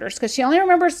about the murders because she only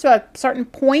remembers to a certain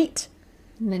point.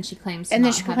 And then she claims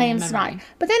not.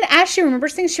 But then as she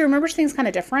remembers things kind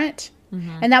of different.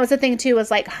 Mm-hmm. And that was the thing too,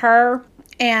 was like her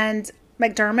and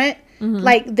McDermott,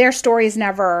 like their stories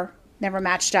never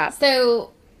matched up.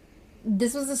 So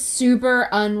this was a super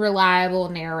unreliable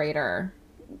narrator.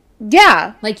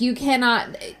 Yeah. Like you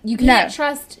can't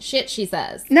trust shit she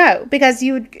says. No, because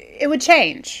it would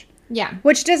change. Yeah.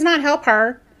 Which does not help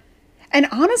her. And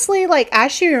honestly, like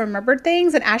as she remembered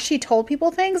things and as she told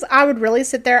people things, I would really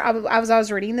sit there, I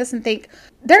was reading this and think,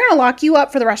 they're going to lock you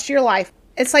up for the rest of your life.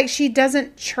 It's like she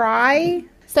doesn't try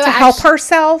to help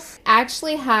herself. I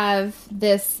actually have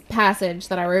this passage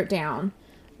that I wrote down.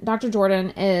 Dr. Jordan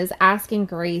is asking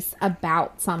Grace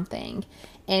about something.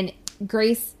 And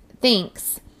Grace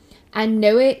thinks, I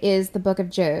know it is the book of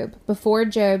Job. Before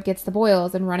Job gets the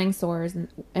boils and running sores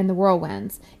and the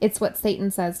whirlwinds, it's what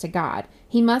Satan says to God.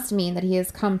 He must mean that he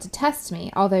has come to test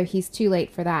me, although he's too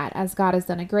late for that, as God has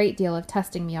done a great deal of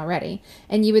testing me already.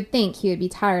 And you would think he would be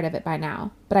tired of it by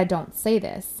now. But I don't say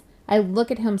this. I look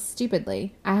at him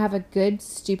stupidly. I have a good,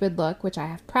 stupid look, which I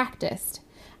have practiced.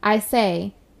 I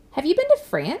say, have you been to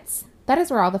France? That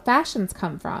is where all the fashions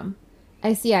come from.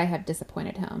 I see I have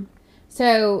disappointed him.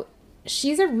 So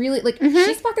she's a really,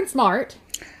 she's fucking smart.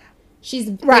 She's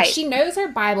right. Like, she knows her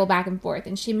Bible back and forth,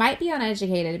 and she might be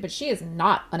uneducated, but she is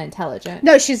not unintelligent.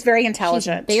 No, she's very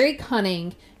intelligent. She's very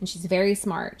cunning, and she's very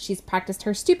smart. She's practiced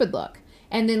her stupid look.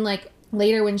 And then, like,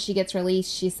 later when she gets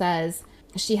released, she says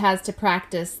she has to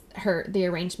practice the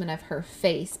arrangement of her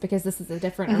face, because this is a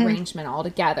different arrangement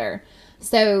altogether.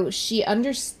 So she's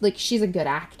a good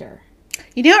actor.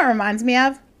 You know what it reminds me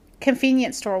of?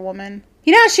 Convenience store woman.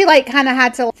 You know, she like kind of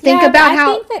had to think about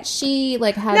how. I think that she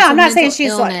like had some mental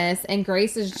illness, and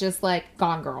Grace is just like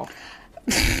gone girl.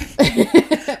 But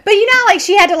you know, like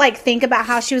she had to like think about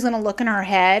how she was going to look in her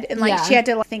head, and like she had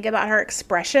to like, think about her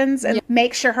expressions and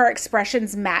make sure her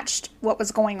expressions matched what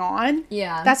was going on.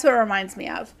 Yeah, that's what it reminds me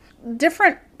of.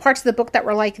 Different parts of the book that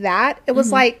were like that. It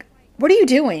was like, what are you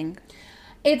doing?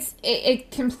 It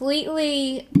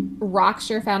completely rocks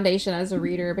your foundation as a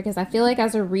reader, because I feel like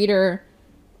as a reader,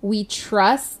 we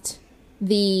trust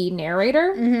the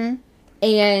narrator. Mm-hmm.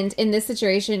 And in this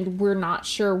situation, we're not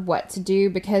sure what to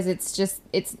do, because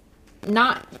it's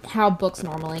not how books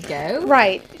normally go.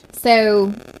 Right.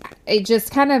 So it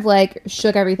just kind of like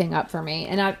shook everything up for me.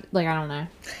 And I don't know.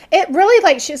 It really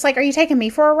like, she's like, are you taking me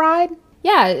for a ride?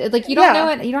 Yeah. Like you don't know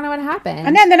what happened.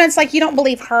 And then it's like, you don't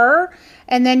believe her.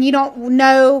 And then you don't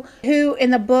know who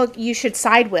in the book you should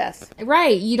side with.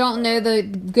 Right. You don't know the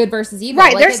good versus evil.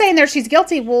 Right. Like they're saying she's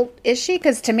guilty. Well, is she?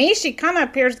 Because to me, she kind of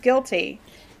appears guilty.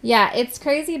 Yeah. It's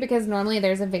crazy, because normally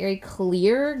there's a very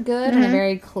clear good and a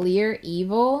very clear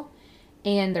evil.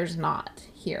 And there's not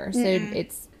here. So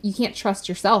you can't trust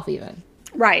yourself even.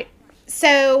 Right.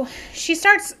 So she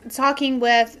starts talking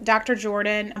with Dr.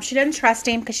 Jordan. She doesn't trust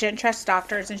him because she doesn't trust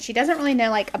doctors. And she doesn't really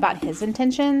know like about his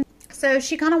intentions. So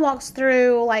she kind of walks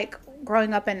through, like,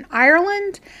 growing up in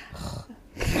Ireland.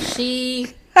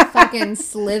 She fucking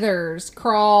slithers,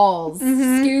 crawls,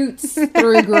 scoots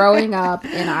through growing up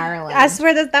in Ireland. I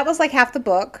swear that was like half the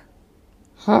book.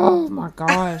 Oh my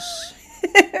gosh.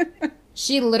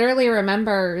 She literally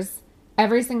remembers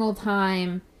every single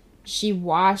time she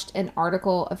washed an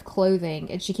article of clothing,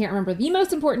 and she can't remember the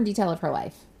most important detail of her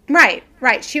life. Right.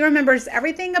 She remembers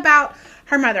everything about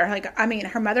her mother.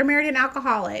 Her mother married an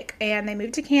alcoholic, and they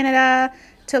moved to Canada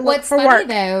to look for work. What's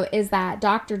funny, though, is that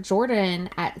Dr. Jordan,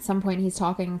 at some point, he's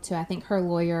talking to, I think, her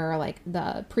lawyer or, like,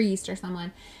 the priest or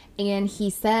someone, and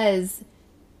he says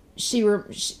she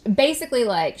basically,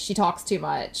 like, she talks too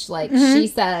much. Like, she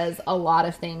says a lot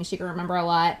of things. She can remember a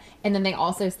lot. And then they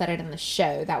also said it in the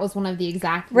show. That was one of the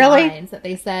exact lines that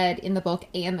they said in the book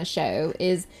and the show,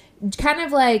 is kind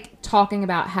of like talking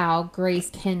about how Grace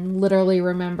can literally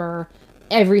remember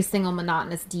every single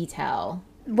monotonous detail.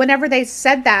 Whenever they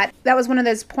said that was one of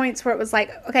those points where it was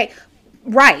like, okay,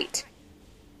 right.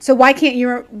 So why can't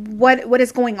you, what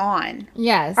is going on?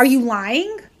 Yes. Are you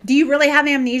lying? Do you really have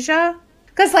amnesia?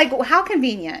 Because, like, how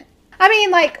convenient. I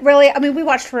mean, like, really, we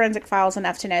watched Forensic Files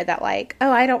enough to know that, like, oh,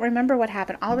 I don't remember what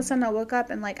happened. All of a sudden I woke up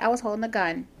and, like, I was holding a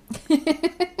gun.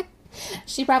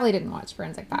 She probably didn't watch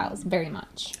Forensic Files very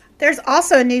much. There's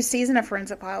also a new season of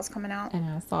Forensic Files coming out. And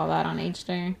I saw that on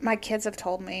HD. My kids have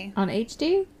told me. On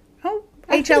HD? Oh,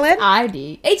 HLN?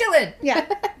 ID. HLN! Yeah.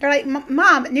 They're like,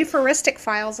 Mom, new Forensic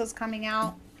Files is coming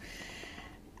out.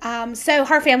 So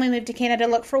her family moved to Canada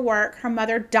to look for work. Her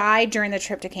mother died during the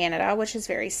trip to Canada, which is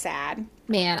very sad.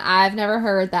 Man, I've never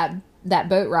heard that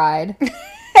boat ride.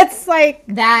 It's like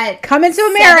that coming to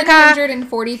America.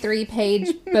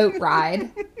 743-page boat ride.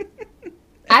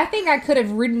 I think I could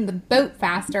have ridden the boat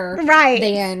faster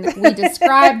than we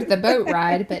described the boat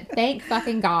ride, but thank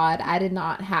fucking God I did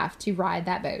not have to ride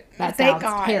that boat. That sounds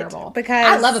terrible. Because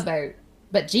I love a boat,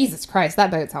 but Jesus Christ,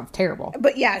 that boat sounds terrible.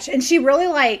 But yeah, and she really,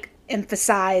 like,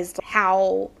 emphasized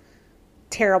how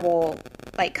terrible,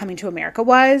 like, coming to America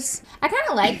was. I kind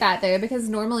of like that, though, because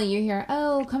normally you hear,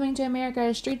 oh, coming to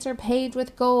America, streets are paved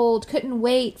with gold, couldn't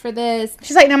wait for this.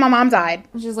 She's like, no, my mom died.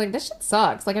 And she's like, this shit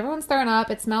sucks. Like, everyone's throwing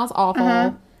up. It smells awful.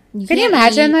 Can you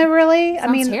imagine, though, really?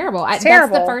 Sounds terrible. It's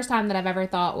terrible. That's the first time that I've ever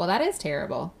thought, well, that is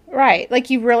terrible. Right. Like,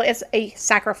 it's a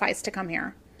sacrifice to come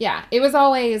here. Yeah. It was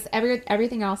always,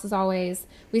 everything else is always,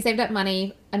 we saved up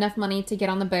money, enough money to get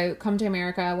on the boat, come to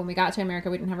America. When we got to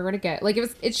America, we didn't have anywhere to go. Like,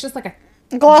 it's just like a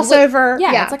gloss over.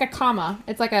 Yeah, it's like a comma.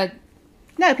 It's like a...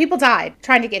 No, people died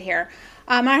trying to get here.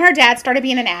 Her dad started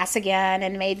being an ass again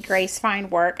and made Grace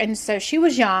find work. And so she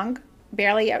was young,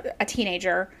 barely a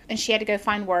teenager, and she had to go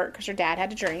find work because her dad had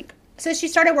to drink. So she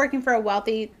started working for a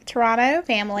wealthy Toronto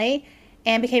family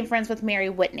and became friends with Mary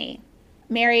Whitney.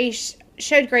 Mary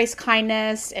showed Grace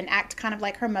kindness and acted kind of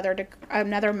like her mother,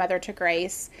 another mother to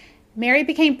Grace. Mary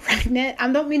became pregnant.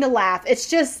 I don't mean to laugh.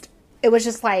 It was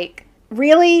just like,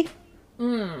 really?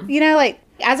 You know, like,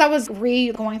 as I was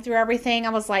going through everything,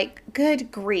 I was like,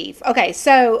 good grief. Okay,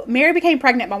 so Mary became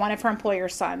pregnant by one of her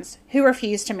employer's sons, who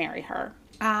refused to marry her.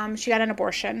 She got an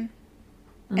abortion,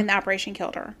 and the operation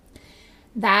killed her.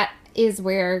 That is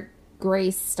where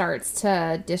Grace starts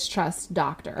to distrust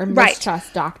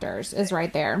mistrust doctors, is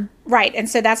right there. Right, and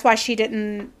so that's why she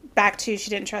didn't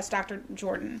trust Dr.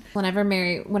 Jordan.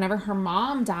 Whenever her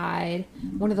mom died,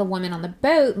 one of the women on the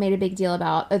boat made a big deal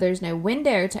about, oh, there's no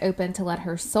window to open to let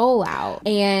her soul out.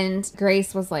 And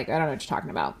Grace was like, I don't know what you're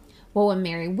talking about. Well, when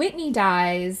Mary Whitney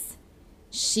dies,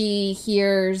 she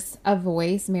hears a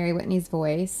voice, Mary Whitney's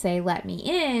voice, say, let me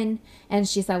in. And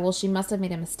she said, well, she must have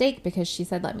made a mistake because she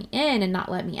said, let me in and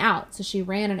not let me out. So she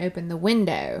ran and opened the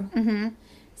window. Mm-hmm.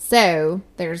 So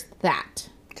there's that.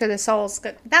 So the soul's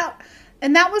good.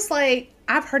 And that was like,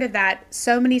 I've heard of that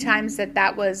so many times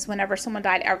that was whenever someone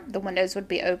died, the windows would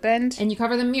be opened. And you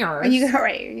cover the mirrors. And you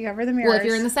cover the mirrors. Well, if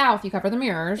you're in the South, you cover the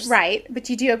mirrors. Right. But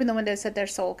you do open the windows so their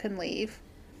soul can leave.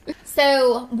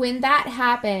 So when that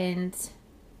happened,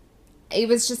 it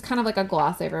was just kind of like a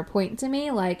gloss over point to me.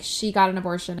 Like, she got an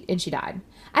abortion and she died.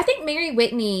 I think Mary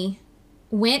Whitney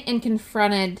went and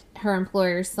confronted her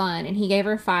employer's son, and he gave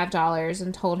her $5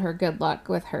 and told her good luck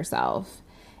with herself.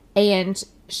 And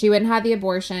she went and had the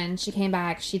abortion. She came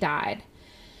back. She died.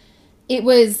 It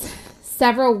was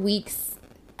several weeks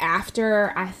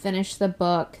after I finished the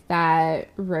book that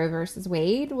Roe versus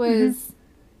Wade was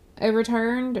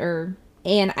overturned,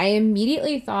 and I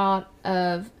immediately thought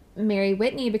of Mary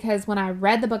Whitney, because when I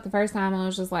read the book the first time, I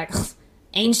was just like,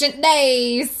 ancient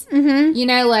days. Mm-hmm. You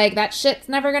know, like, that shit's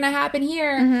never going to happen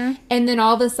here. Mm-hmm. And then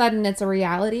all of a sudden it's a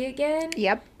reality again.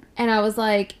 Yep. And I was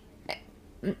like,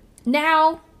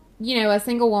 now, you know, a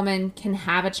single woman can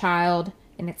have a child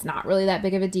and it's not really that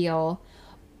big of a deal.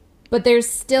 But there's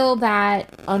still that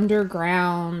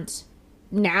underground.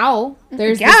 Now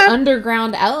there's Yeah. this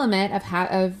underground element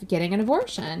of getting an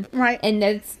abortion, Right. And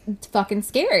it's fucking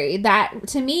scary. That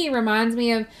to me reminds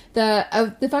me of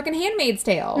the fucking Handmaid's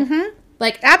Tale. Mm-hmm.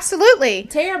 Like Absolutely.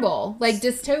 terrible, like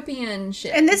dystopian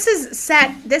shit. And this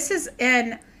is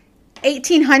in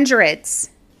 1800s.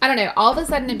 I don't know. All of a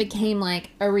sudden, it became like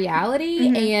a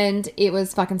reality, and it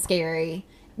was fucking scary.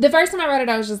 The first time I read it,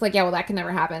 I was just like, "Yeah, well, that can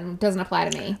never happen. Doesn't apply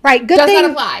to me." Right. Good Does thing.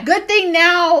 not apply. Good thing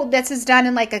now this is done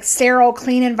in like a sterile,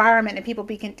 clean environment and people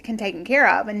can taken care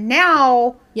of. And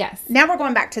now Yes. we're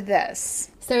going back to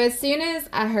this. So as soon as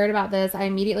I heard about this, I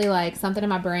immediately like something in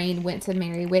my brain went to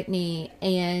Mary Whitney,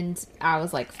 and I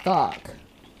was like, "Fuck,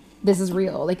 this is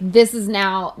real. Like this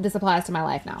applies to my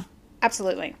life now."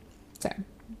 Absolutely. So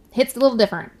hits a little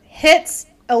different. Hits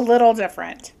a little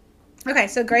different. Okay,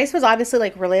 so Grace was obviously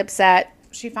like really upset.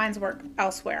 She finds work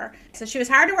elsewhere. So she was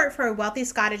hired to work for a wealthy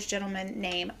Scottish gentleman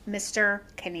named Mr.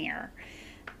 Kinnear.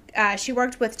 She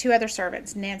worked with two other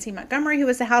servants, Nancy Montgomery, who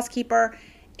was the housekeeper,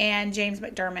 and James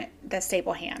McDermott, the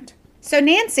stable hand. So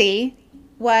Nancy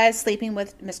was sleeping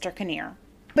with Mr. Kinnear.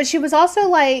 But she was also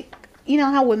like, you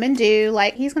know how women do,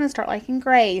 like, he's going to start liking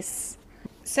Grace.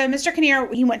 So Mr.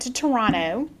 Kinnear, he went to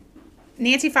Toronto.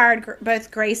 Nancy fired both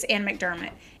Grace and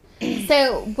McDermott.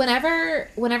 So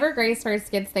whenever Grace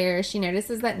first gets there, she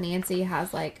notices that Nancy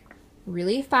has like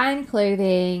really fine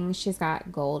clothing. She's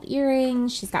got gold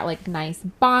earrings. She's got like nice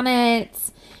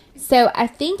bonnets. So I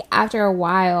think after a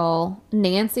while,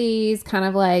 Nancy's kind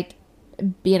of like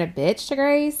being a bitch to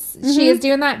Grace. She is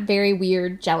doing that very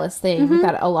weird, jealous thing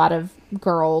that a lot of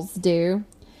girls do.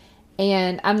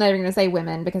 And I'm never going to say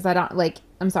women because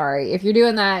I'm sorry. If you're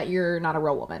doing that, you're not a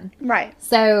real woman. Right.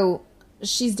 So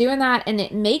she's doing that, and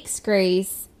it makes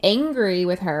Grace angry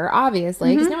with her,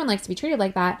 obviously, because no one likes to be treated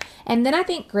like that. And then I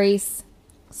think Grace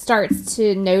starts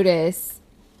to notice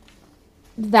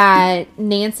that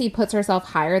Nancy puts herself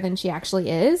higher than she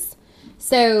actually is.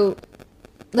 So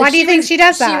like, why do you think she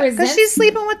does that? Because resents- she's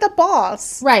sleeping with the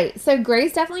boss. Right. So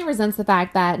Grace definitely resents the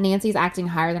fact that Nancy's acting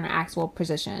higher than her actual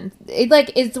position.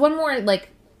 It's one more like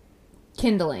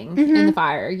kindling in the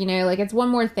fire, you know, like it's one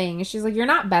more thing. She's like, you're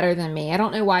not better than me. I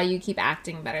don't know why you keep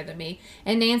acting better than me.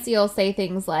 And Nancy will say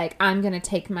things like, I'm going to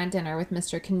take my dinner with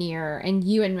Mr. Kinnear, and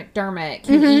you and McDermott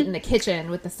can eat in the kitchen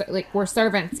with where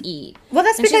servants eat. Well,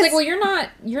 that's and because she's like, well,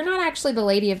 you're not actually the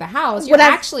lady of the house. You're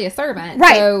actually a servant.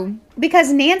 Right. So,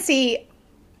 because Nancy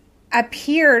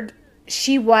appeared,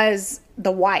 she was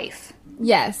the wife.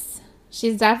 yes,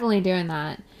 she's definitely doing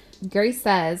that. Grace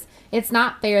says, it's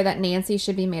not fair that Nancy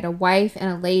should be made a wife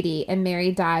and a lady, and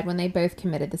Mary died when they both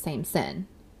committed the same sin.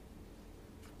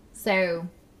 So,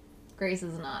 Grace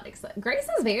is not excited. Grace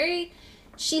is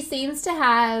she seems to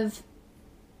have,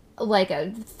 like, a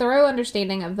thorough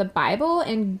understanding of the Bible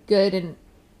and good and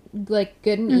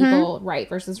evil, right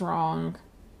versus wrong.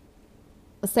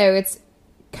 So, it's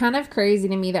kind of crazy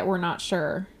to me that we're not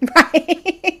sure.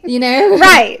 Right. You know?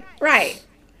 Right.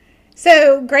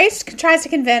 So Grace tries to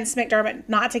convince McDermott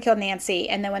not to kill Nancy,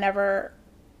 and then whenever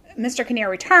Mr. Kinnear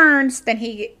returns, then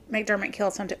McDermott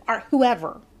kills him, or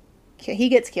whoever. He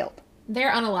gets killed.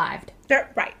 They're unalived.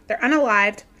 They're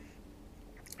unalived.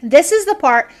 This is the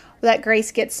part that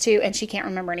Grace gets to, and she can't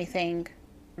remember anything.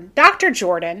 Dr.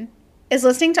 Jordan is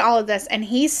listening to all of this, and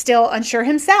he's still unsure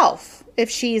himself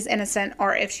if she's innocent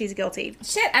or if she's guilty.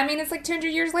 Shit, I mean, it's like 200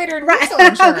 years later, and we're still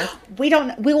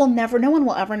unsure. No one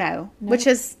will ever know, which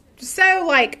is so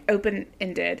like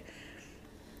open-ended.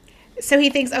 So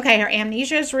he thinks, okay, her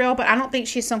amnesia is real, but I don't think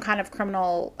she's some kind of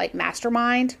criminal like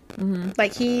mastermind.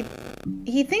 Like he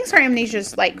thinks her amnesia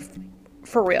is like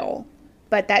for real,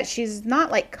 but that she's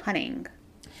not like cunning.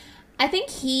 I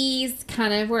think he's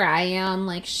kind of where I am.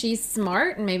 Like, she's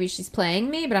smart and maybe she's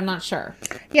playing me, but I'm not sure.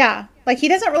 Yeah, like he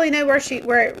doesn't really know where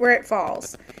it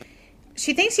falls.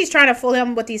 She thinks he's trying to fool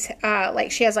him with these,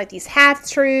 like she has like these half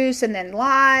truths and then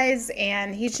lies,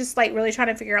 and he's just like really trying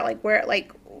to figure out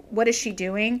like what is she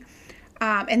doing,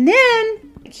 and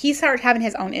then he starts having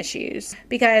his own issues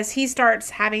because he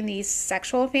starts having these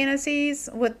sexual fantasies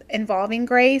involving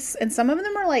Grace, and some of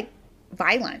them are like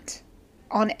violent,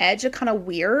 on edge, and kind of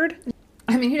weird.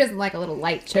 I mean, who doesn't like a little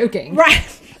light choking?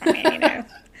 Right. I mean, you know.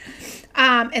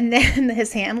 And then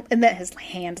his hand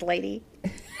lady.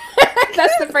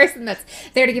 That's the person that's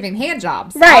there to give him hand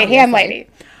jobs. Right, obviously. hand lady.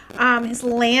 His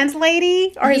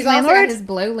landlady or his landlord. Also got his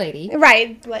blow lady.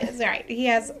 Right. He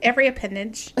has every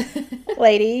appendage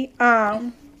lady.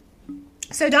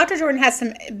 So Dr. Jordan has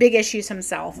some big issues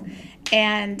himself.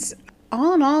 And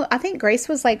all in all, I think Grace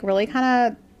was like really kind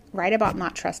of right about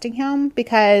not trusting him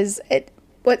because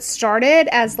what started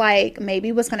as like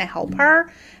maybe was going to help her,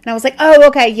 and I was like, oh,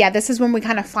 okay, yeah, this is when we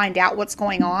kind of find out what's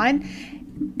going on.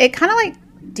 It kind of like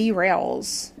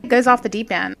derails. It goes off the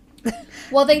deep end.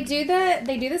 Well, they do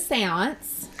the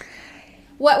seance.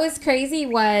 What was crazy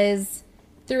was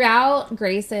throughout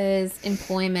Grace's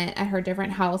employment at her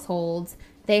different households,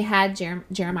 they had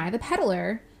Jeremiah the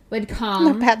peddler would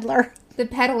come. The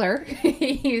peddler.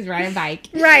 He was riding a bike.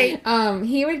 Right.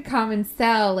 He would come and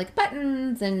sell like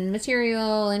buttons and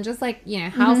material and just like,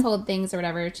 household things or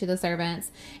whatever to the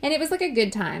servants. And it was like a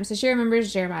good time. So she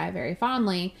remembers Jeremiah very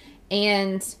fondly.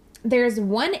 And there's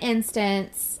one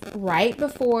instance right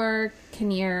before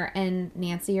Kinnear and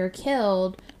Nancy are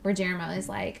killed where Jeremiah is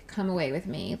like, come away with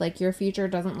me. Like, your future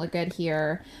doesn't look good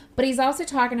here. But he's also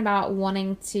talking about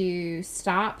wanting to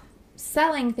stop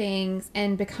selling things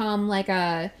and become like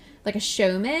a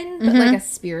showman, but like a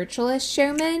spiritualist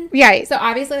showman. Right. So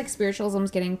obviously like spiritualism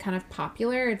is getting kind of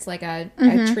popular. It's like a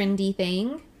trendy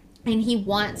thing. And he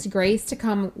wants Grace to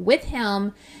come with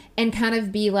him and kind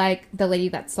of be like the lady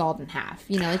that's sawed in half.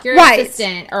 Like your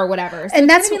assistant or whatever. So and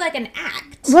it's that's going to be like an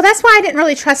act. Well, that's why I didn't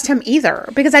really trust him either,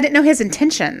 because I didn't know his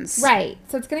intentions. Right.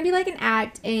 So it's going to be like an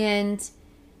act, and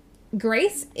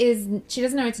Grace she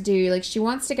doesn't know what to do. Like, she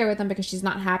wants to go with them because she's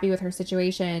not happy with her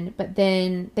situation, but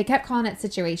then they kept calling it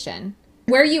situation.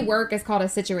 Where you work is called a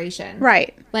situation.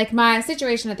 Right. Like my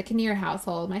situation at the Kinnear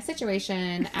household, my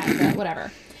situation at the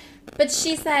whatever. But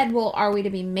she said, well, are we to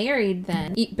be married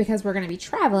then? Because we're going to be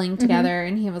traveling together.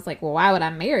 And he was like, well, why would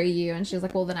I marry you? And she was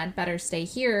like, well, then I'd better stay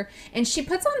here. And she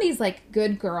puts on these like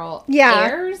good girl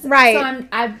airs. Right. So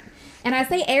I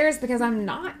say airs because I'm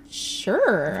not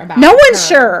sure about No her. one's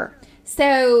sure.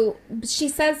 So she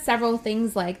says several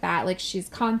things like that. Like, she's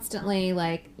constantly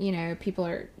like, people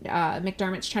are,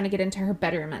 McDermott's trying to get into her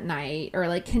bedroom at night, or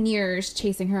like Kinnear's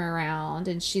chasing her around,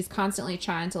 and she's constantly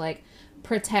trying to like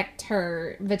protect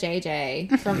her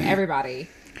vajayjay from everybody.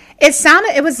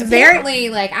 It was Apparently,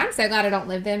 like, I'm so glad I don't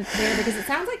live there because it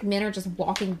sounds like men are just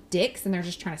walking dicks and they're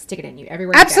just trying to stick it in you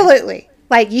everywhere. Absolutely.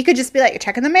 Like, you could just be like, you're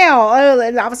checking the mail. Oh,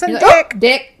 and all of a sudden, like,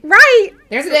 dick. Right.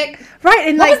 There's a dick. Right.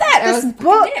 And what like, was that? This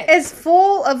book is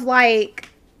full of like,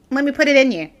 let me put it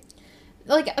in you.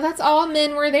 Like, that's all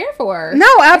men were there for.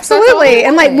 No, absolutely.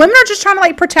 And like, women are just trying to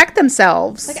like protect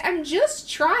themselves. Like, I'm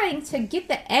just trying to get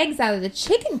the eggs out of the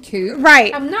chicken coop.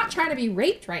 Right. I'm not trying to be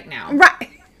raped right now.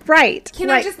 Right. Can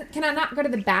I not go to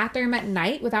the bathroom at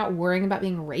night without worrying about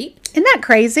being raped? Isn't that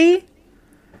crazy?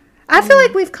 I feel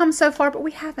like we've come so far, but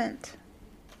we haven't.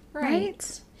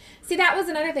 Right. See, that was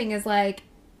another thing is like,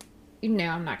 I'm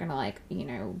not going to like,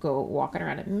 go walking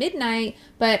around at midnight,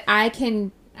 but I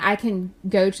can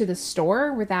go to the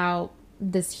store without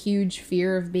this huge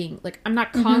fear of being like, I'm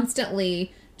not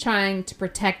constantly trying to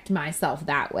protect myself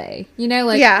that way. I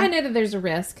know that there's a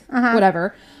risk,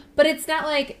 whatever, but it's not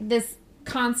like this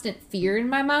constant fear in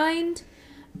my mind.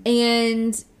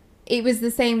 And it was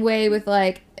the same way with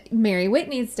like Mary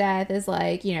Whitney's death is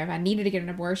like, if I needed to get an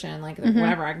abortion, like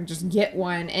whatever, I can just get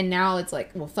one. And now it's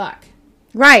like, well, fuck.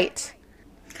 Right.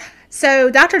 So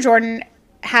Dr. Jordan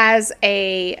has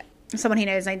someone he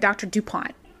knows named Dr.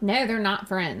 DuPont. No, they're not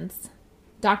friends.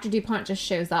 Dr. DuPont just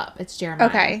shows up. It's Jeremiah.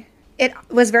 Okay. It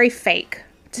was very fake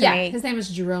to me. His name was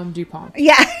Jerome DuPont.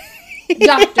 Yeah.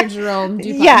 Dr. Jerome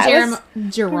DuPont. Yeah.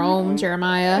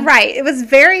 Jeremiah. Right. It was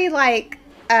very like,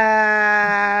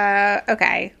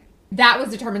 okay. That was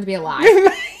determined to be a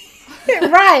lie.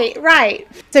 Right.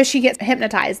 So she gets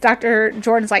hypnotized. Dr.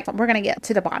 Jordan's like, we're going to get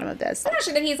to the bottom of this. I'm not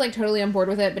sure that he's like totally on board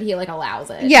with it, but he like allows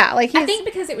it. Yeah. Like I think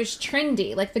because it was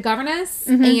trendy. Like the governess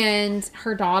and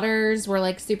her daughters were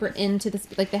like super into this.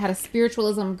 Like they had a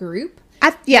spiritualism group.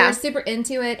 They were super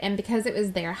into it. And because it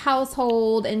was their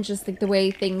household and just like the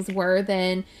way things were,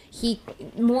 then he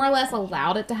more or less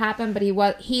allowed it to happen.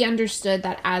 But he understood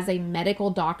that as a medical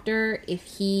doctor, if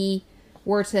he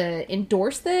were to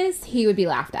endorse this, he would be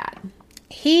laughed at.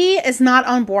 He is not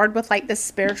on board with like the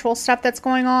spiritual stuff that's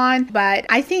going on, but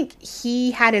I think he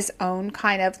had his own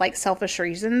kind of like selfish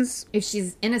reasons. If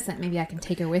she's innocent, maybe I can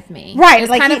take her with me. Right. It's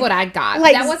like kind of what I got.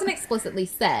 Like, that wasn't explicitly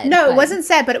said. No, it wasn't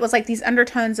said, but it was like these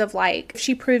undertones of like, if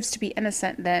she proves to be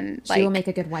innocent, then like, she will make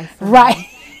a good wife for right.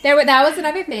 me. That was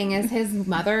another thing is his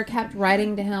mother kept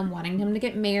writing to him, wanting him to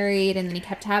get married, and then he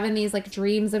kept having these like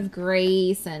dreams of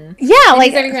Grace and like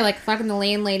he's over here like fucking the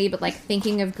landlady, but like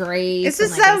thinking of Grace. This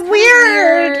is so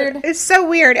weird. It's so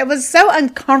weird. It was so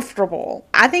uncomfortable.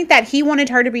 I think that he wanted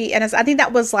her to be innocent. I think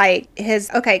that was like his,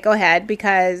 okay, go ahead,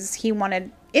 because he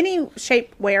wanted any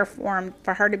shape, way, or form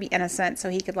for her to be innocent so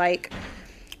he could like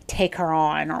take her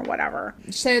on or whatever.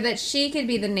 So that she could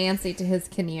be the Nancy to his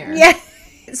Kinnear. Yeah.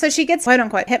 So she gets quote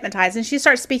unquote hypnotized and she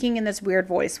starts speaking in this weird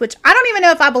voice, which I don't even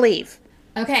know if I believe.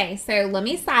 Okay, so let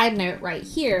me side note right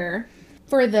here.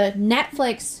 For the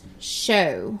Netflix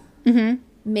show,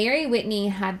 Mary Whitney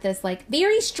had this like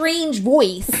very strange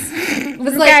voice. It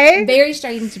was like very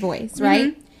strange voice,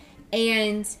 right?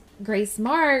 And Grace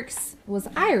Marks was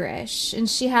Irish, and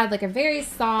she had like a very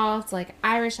soft, like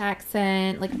Irish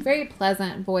accent, like very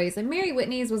pleasant voice. And Mary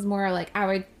Whitney's was more like, I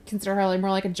would consider her like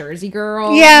more like a Jersey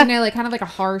girl, yeah, you know, like kind of like a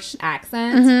harsh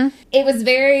accent. It was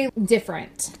very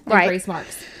different than Grace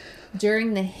Marks.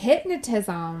 During the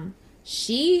hypnotism,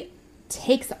 she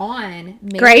takes on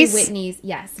Mary Whitney's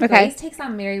Grace takes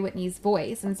on Mary Whitney's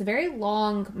voice, and it's a very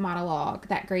long monologue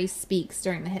that Grace speaks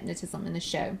during the hypnotism in the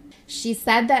show. She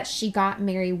said that she got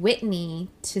Mary Whitney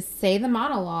to say the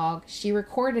monologue, she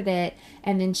recorded it,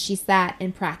 and then she sat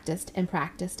and practiced and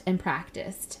practiced and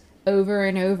practiced over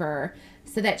and over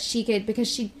so that she could, because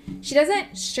she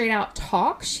doesn't straight out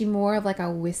talk, she more of like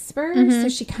a whisper, so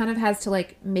she kind of has to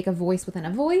like make a voice within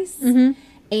a voice.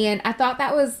 And I thought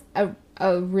that was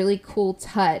a really cool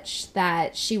touch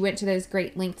that she went to those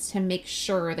great lengths to make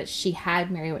sure that she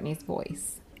had Mary Whitney's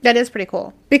voice. That is pretty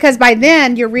cool. Because by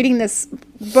then you're reading this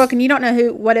book and you don't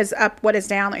know what is up, what is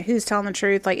down, like who's telling the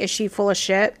truth, like is she full of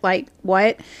shit, like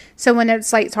what? So when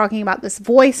it's like talking about this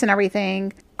voice and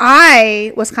everything,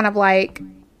 I was kind of like,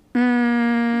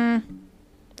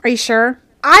 are you sure?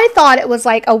 I thought it was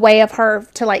like a way of her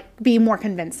to like be more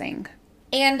convincing.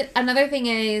 And another thing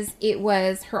is, it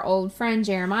was her old friend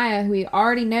Jeremiah, who we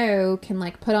already know can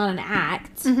like put on an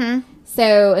act.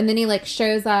 So, and then he like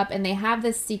shows up, and they have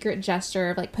this secret gesture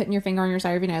of like putting your finger on your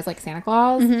side of your nose, like Santa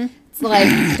Claus. It's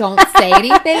like, don't say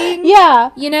anything.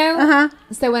 Yeah. You know?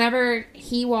 So whenever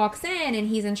he walks in and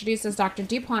he's introduced as Dr.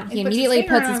 DuPont, he immediately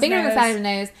puts his finger on the side of the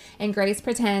nose, and Grace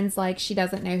pretends like she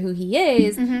doesn't know who he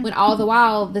is, when all the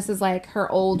while this is like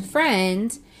her old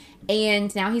friend.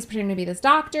 And now he's pretending to be this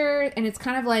doctor, and it's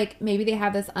kind of like maybe they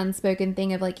have this unspoken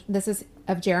thing of like, this is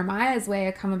of Jeremiah's way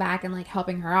of coming back and like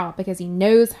helping her out because he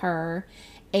knows her,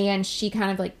 and she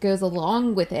kind of like goes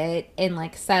along with it and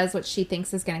like says what she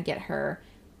thinks is going to get her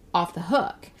off the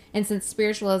hook. And since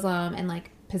spiritualism and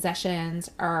like possessions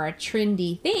are a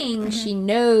trendy thing, she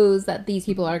knows that these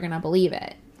people are going to believe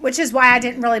it. Which is why I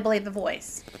didn't really believe the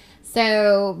voice.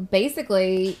 So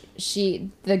basically,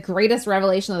 the greatest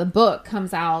revelation of the book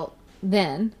comes out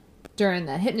then during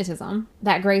the hypnotism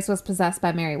that Grace was possessed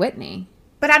by Mary Whitney.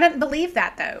 But I didn't believe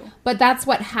that though. But that's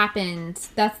what happened.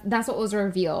 That's what was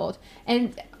revealed,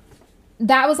 and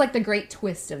that was like the great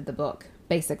twist of the book,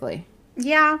 basically.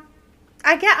 Yeah,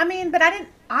 but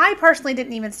I personally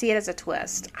didn't even see it as a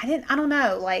twist. I don't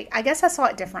know. Like, I guess I saw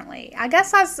it differently. I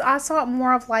guess I saw it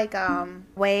more of like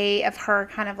way of her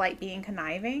kind of like being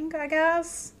conniving, I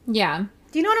guess. Yeah.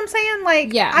 Do you know what I'm saying?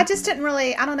 Like, yeah. I just didn't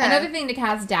really, I don't know. Another thing to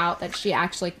cast doubt that she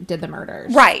actually did the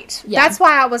murders. Right. Yeah. That's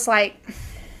why I was like,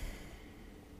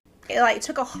 it like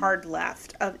took a hard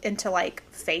left into like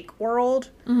fake world.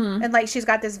 And like she's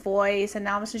got this voice, and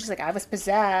now all of a sudden she's like, I was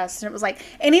possessed. And it was like,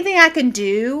 anything I can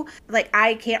do, like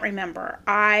I can't remember.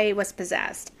 I was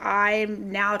possessed.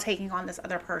 I'm now taking on this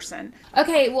other person.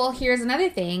 Okay, well here's another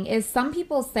thing is some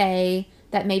people say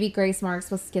that maybe Grace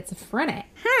Marks was schizophrenic.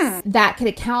 That could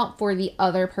account for the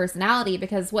other personality,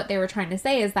 because what they were trying to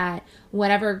say is that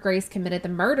whenever Grace committed the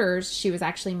murders, she was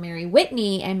actually Mary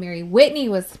Whitney, and Mary Whitney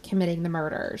was committing the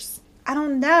murders. I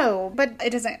don't know, but it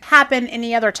doesn't happen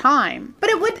any other time. But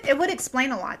it would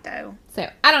explain a lot, though. So,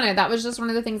 I don't know. That was just one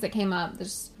of the things that came up.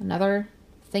 There's another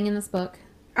thing in this book.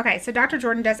 Okay, so Dr.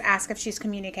 Jordan does ask if she's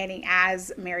communicating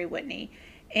as Mary Whitney.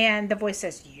 And the voice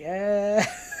says, yeah.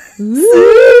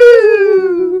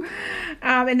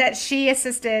 And that she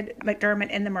assisted McDermott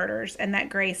in the murders, and that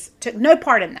Grace took no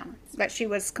part in them, but she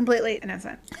was completely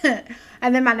innocent.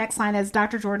 And then my next line is,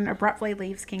 Dr. Jordan abruptly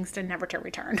leaves Kingston, never to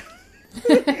return.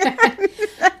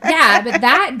 Yeah, but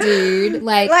that dude,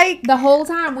 like the whole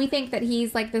time we think that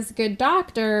he's like this good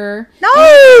doctor.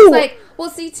 No! Like, well,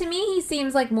 see, to me, he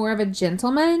seems like more of a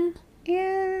gentleman.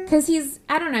 Yeah. Because he's,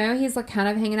 I don't know, he's like kind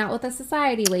of hanging out with the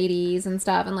society ladies and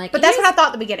stuff. And like, but that's what I thought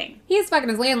at the beginning. He's fucking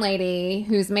his landlady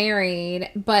who's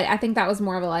married. But I think that was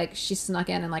more of a like, she snuck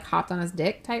in and like hopped on his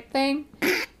dick type thing.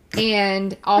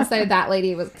 And also that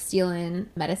lady was stealing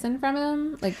medicine from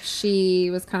him. Like she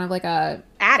was kind of like a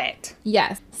addict.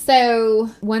 Yes.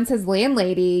 So once his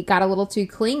landlady got a little too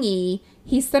clingy,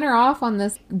 he sent her off on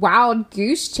this wild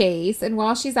goose chase, and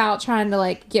while she's out trying to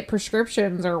like get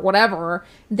prescriptions or whatever,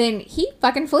 then he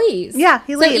fucking flees. Yeah,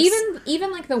 he leaves. So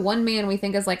even like the one man we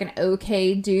think is like an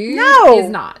okay dude is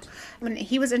not. When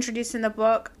he was introduced in the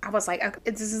book, I was like,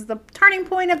 okay, this is the turning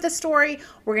point of the story.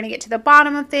 We're going to get to the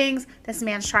bottom of things. This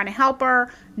man's trying to help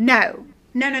her. No.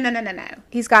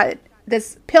 He's got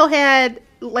this pillhead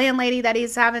landlady that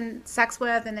he's having sex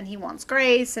with, and then he wants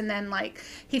Grace, and then like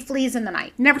he flees in the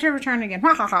night, never to return again.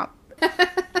 Ha ha ha.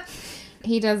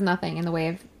 He does nothing in the way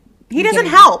of. He doesn't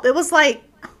help. It was like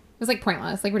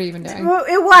pointless. Like, what are you even doing? Well,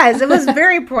 it was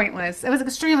very pointless. It was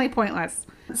extremely pointless.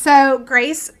 So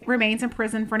Grace remains in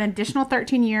prison for an additional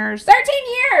 13 years. 13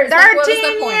 years.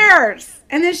 13 years,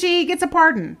 and then she gets a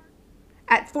pardon.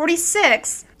 At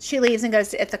 46, she leaves and goes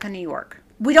to Ithaca, New York.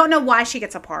 We don't know why she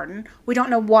gets a pardon. We don't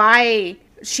know why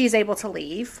she's able to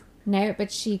leave. No,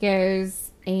 but she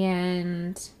goes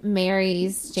and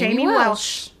marries Jamie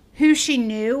Welsh, who she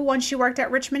knew when she worked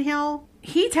at Richmond Hill.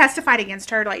 He testified against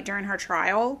her like during her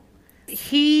trial.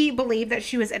 He believed that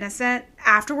she was innocent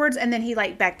afterwards, and then he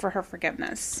like begged for her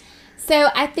forgiveness. So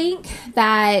I think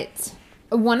that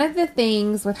one of the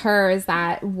things with her is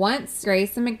that once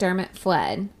Grace and McDermott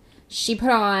fled, she put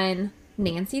on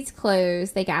Nancy's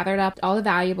clothes. They gathered up all the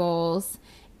valuables,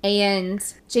 and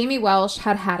Jamie Welsh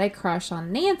had a crush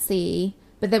on Nancy.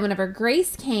 But then whenever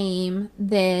Grace came,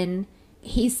 then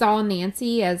he saw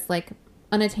Nancy as like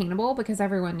unattainable because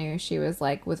everyone knew she was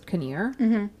like with Kinnear.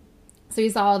 Mm-hmm. So he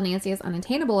saw Nancy as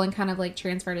unattainable and kind of like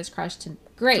transferred his crush to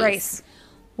Grace.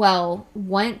 Well,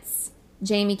 once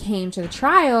Jamie came to the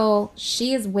trial,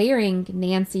 she is wearing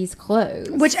Nancy's clothes.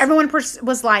 Which everyone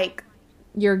was like,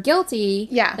 you're guilty.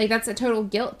 Yeah. Like, that's a total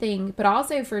guilt thing. But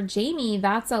also for Jamie,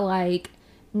 that's a like,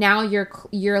 now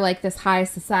you're like this high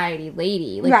society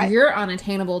lady. Like, you're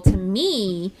unattainable to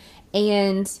me.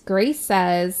 And Grace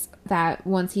says that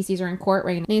once he sees her in court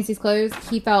wearing Nancy's clothes,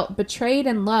 he felt betrayed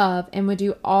in love and would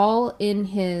do all in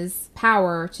his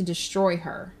power to destroy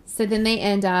her. So then they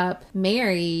end up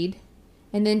married.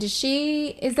 And then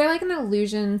is there like an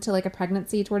allusion to like a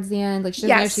pregnancy towards the end? Like she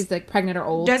doesn't know if she's like pregnant or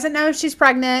old. Doesn't know if she's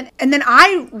pregnant. And then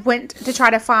I went to try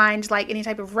to find like any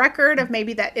type of record of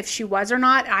maybe that if she was or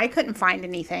not. I couldn't find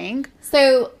anything.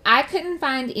 So I couldn't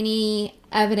find any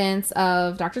evidence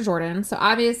of Dr. Jordan. So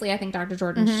obviously I think Dr.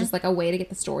 Jordan's just like a way to get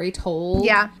the story told.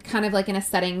 Yeah. Kind of like in a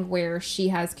setting where she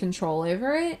has control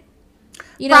over it.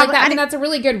 You know, like that, I mean, that's a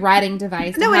really good writing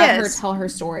device to have her tell her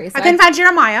story. So I couldn't find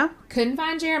Jeremiah. Couldn't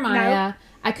find Jeremiah. Nope.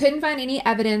 I couldn't find any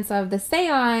evidence of the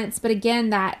seance, but again,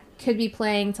 that could be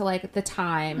playing to like the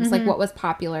times, like what was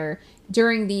popular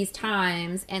during these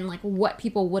times and like what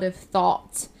people would have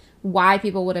thought, why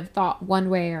people would have thought one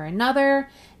way or another.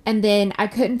 And then I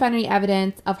couldn't find any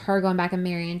evidence of her going back and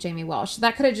marrying Jamie Welsh.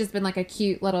 That could have just been like a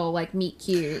cute little like meet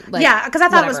cute. Like, yeah, because I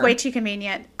thought it was way too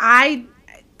convenient.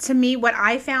 To me, what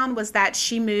I found was that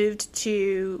she moved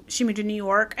to New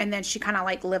York, and then she kind of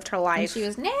like lived her life. And she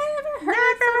was never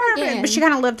heard again. But she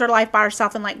kind of lived her life by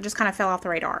herself and like just kind of fell off the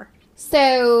radar.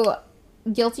 So,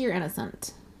 guilty or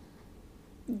innocent?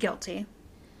 Guilty.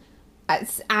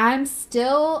 I'm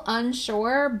still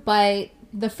unsure, but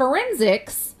the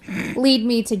forensics lead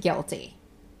me to guilty.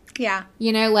 Yeah.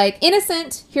 You know, like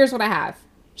innocent. Here's what I have.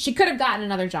 She could have gotten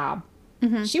another job.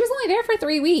 Mm-hmm. She was only there for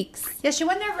 3 weeks. Yeah, she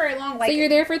wasn't there very long. Like, so you're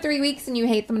there for 3 weeks and you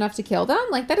hate them enough to kill them?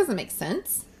 Like, that doesn't make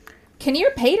sense.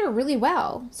 Kinnear paid her really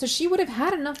well, so she would have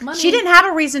had enough money. She didn't have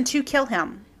a reason to kill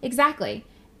him. Exactly.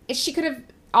 She could have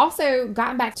also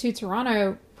gotten back to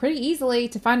Toronto pretty easily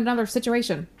to find another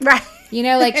situation. Right. You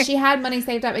know, like, she had money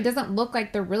saved up. It doesn't look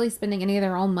like they're really spending any of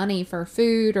their own money for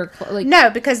food or, like...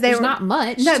 No, because there's not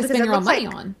much to spend your own money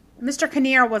on. Mr.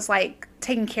 Kinnear was, like,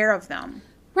 taking care of them.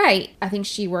 Right. I think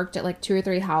she worked at like 2 or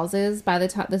 3 houses by the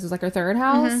time this was like her 3rd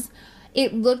house. Mm-hmm.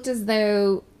 It looked as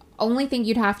though only thing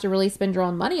you'd have to really spend your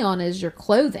own money on is your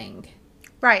clothing.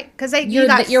 Right. Because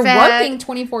you're working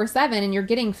 24/7 and you're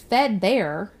getting fed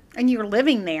there. And you're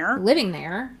living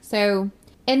there. So,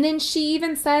 and then she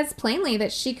even says plainly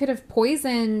that she could have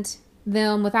poisoned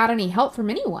them without any help from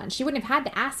anyone. She wouldn't have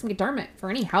had to ask McDermott for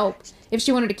any help. If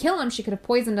she wanted to kill him, she could have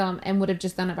poisoned them and would have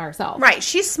just done it by herself. Right.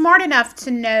 She's smart enough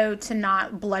to know to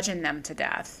not bludgeon them to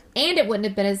death. And it wouldn't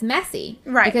have been as messy.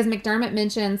 Right. Because McDermott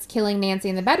mentions killing Nancy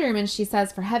in the bedroom and she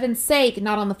says, for heaven's sake,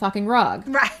 not on the fucking rug.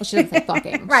 Right. Well, she doesn't say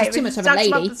fucking. Right. She's too much of a lady.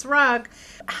 About this rug.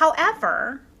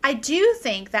 However, I do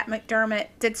think that McDermott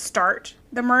did start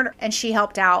the murder and she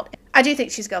helped out. I do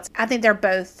think she's guilty. I think they're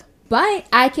both. But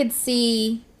I could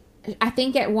see... I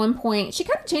think at one point, she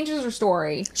kind of changes her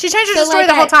story. She changes her story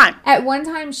the whole time. At one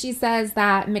time, she says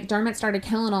that McDermott started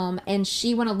killing him, and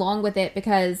she went along with it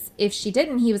because if she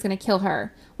didn't, he was going to kill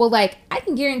her. Well, like, I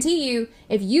can guarantee you,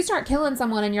 if you start killing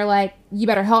someone and you're like, you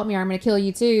better help me or I'm going to kill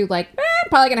you too, like, I'm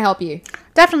probably going to help you.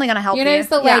 Definitely going to help you. You know,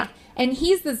 so like, and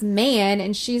he's this man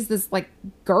and she's this, like,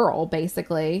 girl,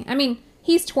 basically. I mean...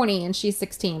 He's 20 and she's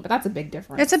 16, but that's a big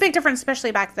difference. It's a big difference,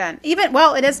 especially back then.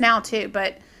 Well, it is now too,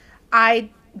 but I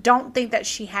don't think that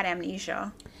she had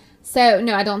amnesia. So,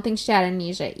 no, I don't think she had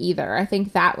amnesia either. I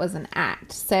think that was an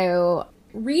act. So,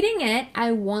 reading it,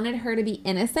 I wanted her to be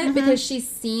innocent because she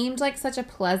seemed like such a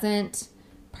pleasant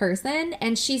person.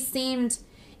 And she seemed,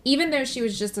 even though she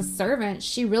was just a servant,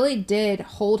 she really did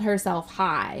hold herself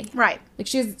high. Right. Like,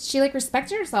 she like,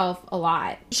 respected herself a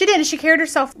lot. She did, and she carried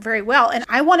herself very well. And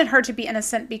I wanted her to be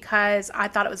innocent because I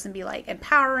thought it was going to be, like,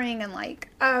 empowering and, like,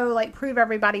 oh, like, prove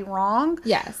everybody wrong.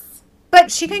 Yes. But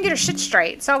she couldn't get her shit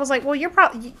straight. So I was like, well, you're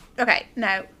probably... Okay,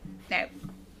 no.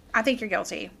 I think you're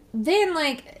guilty. Then,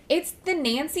 like, it's the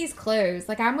Nancy's clothes.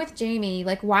 Like, I'm with Jamie.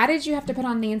 Like, why did you have to put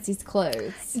on Nancy's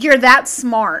clothes? You're that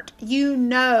smart. You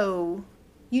know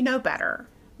better.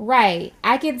 Right.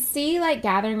 I could see, like,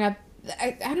 gathering up...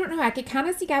 I don't know. I could kind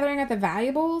of see gathering up the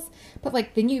valuables. But,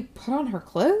 like, then you put on her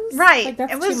clothes? Right. Like,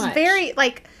 that's it was too much. very,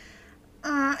 like...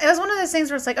 it was one of those things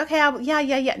where it's like, okay,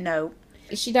 yeah. No.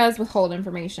 She does withhold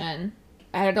information.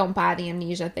 I don't buy the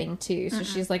amnesia thing, too. So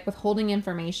she's, like, withholding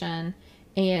information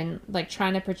and, like,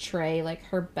 trying to portray, like,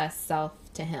 her best self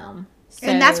to him. So,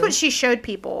 And that's what she showed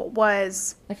people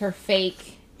was... like, her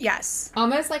fake... Yes.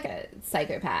 Almost like a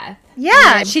psychopath.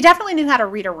 Yeah, she definitely knew how to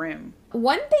read a room.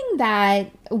 One thing that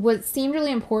seemed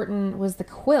really important was the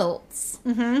quilts.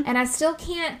 Mm-hmm. And I still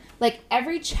can't... Like,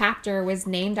 every chapter was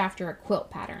named after a quilt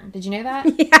pattern. Did you know that?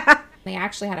 Yeah. They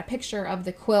actually had a picture of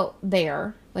the quilt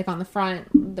there, like on the front,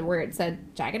 where it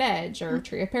said Jagged Edge or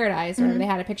Tree of Paradise, or they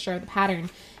had a picture of the pattern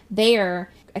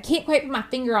there. I can't quite put my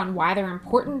finger on why they're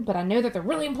important, but I know that they're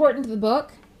really important to the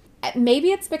book. Maybe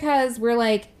it's because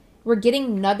we're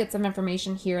getting nuggets of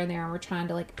information here and there, and we're trying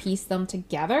to, like, piece them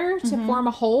together to form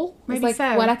a whole. Maybe like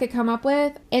so. What I could come up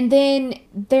with. And then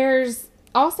there's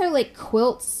also, like,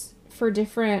 quilts for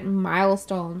different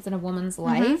milestones in a woman's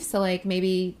life. So, like,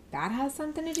 maybe that has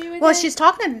something to do with it. Well, she's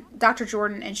talking to Dr.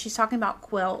 Jordan, and she's talking about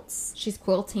quilts. She's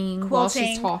quilting while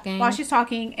she's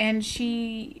talking. And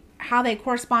how they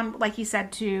correspond, like you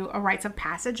said, to a rites of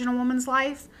passage in a woman's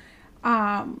life.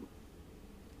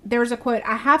 There's a quote,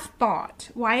 I have thought,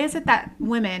 why is it that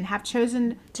women have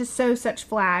chosen to sew such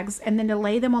flags and then to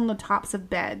lay them on the tops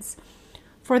of beds?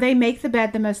 For they make the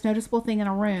bed the most noticeable thing in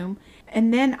a room.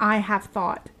 And then I have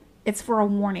thought, it's for a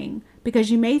warning, because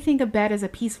you may think a bed is a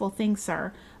peaceful thing,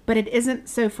 sir, but it isn't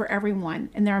so for everyone,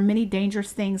 and there are many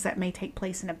dangerous things that may take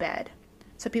place in a bed.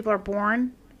 So people are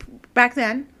born, back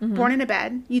then, born in a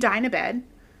bed, you die in a bed.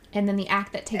 And then the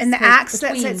act that takes And the place acts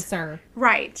between, that says, sir.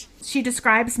 Right. She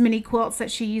describes many quilts that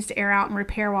she used to air out and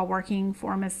repair while working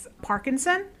for Miss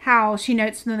Parkinson. How she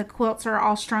notes when the quilts are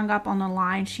all strung up on the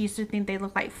line, she used to think they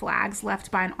look like flags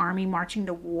left by an army marching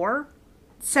to war.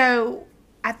 So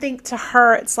I think to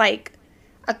her, it's like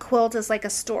a quilt is like a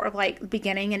story of like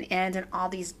beginning and end and all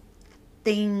these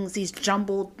things, these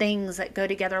jumbled things that go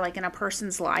together like in a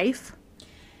person's life.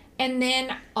 And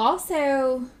then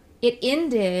also it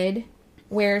ended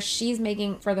where she's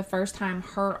making for the first time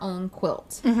her own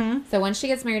quilt. So when she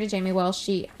gets married to Jamie Wells,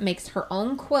 she makes her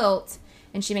own quilt,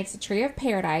 and she makes a Tree of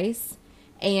Paradise,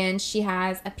 and she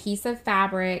has a piece of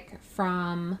fabric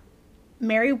from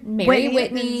Mary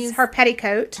Whitney's her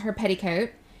petticoat.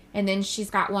 And then she's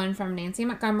got one from Nancy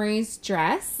Montgomery's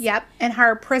dress. Yep. And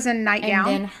her prison nightgown. And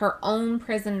then her own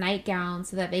prison nightgown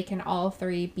so that they can all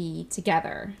three be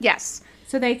together. Yes.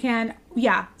 So they can,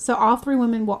 so all three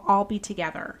women will all be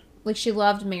together. Like, she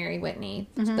loved Mary Whitney.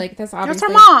 Like, that's obviously...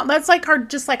 That's her mom. That's like her,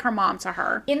 just like her mom to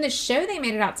her. In the show, they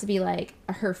made it out to be, like,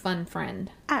 her fun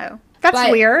friend. Oh. That's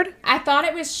weird. I thought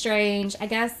it was strange. I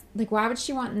guess, like, why would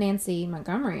she want Nancy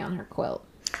Montgomery on her quilt?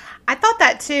 I thought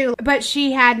that too. But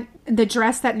she had the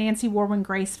dress that Nancy wore when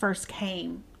Grace first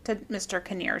came to Mr.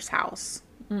 Kinnear's house.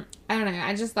 I don't know.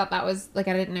 I just thought that was, like,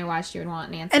 I didn't know why she would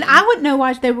want Nancy. And I wouldn't know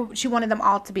why she wanted them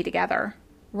all to be together.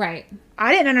 Right.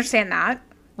 I didn't understand that.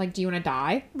 Like, do you want to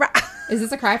die? Right. Is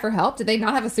this a cry for help? Did they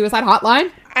not have a suicide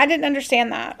hotline? I didn't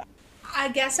understand that. I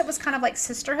guess it was kind of like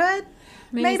sisterhood.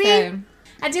 Maybe. So.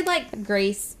 I did like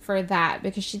Grace for that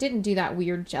because she didn't do that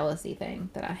weird jealousy thing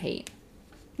that I hate.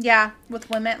 Yeah, with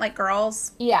women, like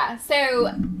girls. Yeah.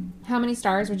 So, how many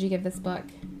stars would you give this book?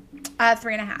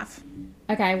 3.5.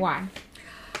 Okay, why?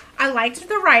 I liked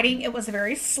the writing. It was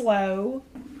very slow.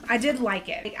 I did like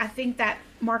it. I think that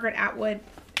Margaret Atwood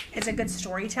is a good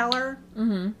storyteller.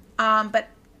 But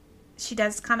she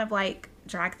does kind of like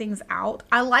drag things out.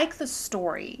 I like the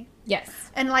story. Yes.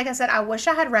 And like I said, I wish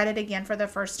I had read it again for the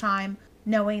first time,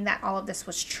 knowing that all of this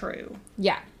was true.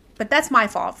 Yeah. But that's my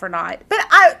fault for not. But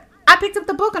I picked up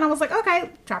the book and I was like, okay,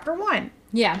 chapter 1.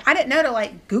 Yeah. I didn't know to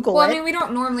like Google it. Well, I mean, we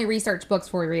don't normally research books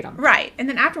before we read them. Right. And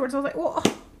then afterwards I was like, well,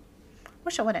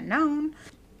 wish I would have known.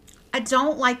 I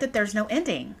don't like that there's no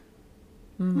ending.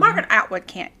 Margaret Atwood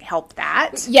can't help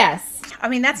that. Yes. I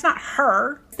mean, that's not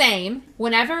her. Same.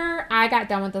 Whenever I got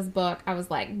done with this book, I was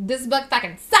like, this book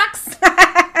fucking sucks.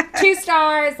 2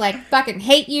 stars. Like, fucking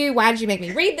hate you. Why did you make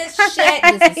me read this shit?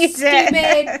 This is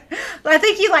stupid. I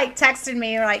think you, like, texted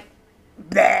me. You're like,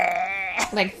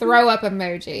 bleh. Like, throw up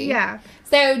emoji. Yeah.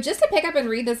 So, just to pick up and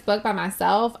read this book by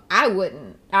myself, I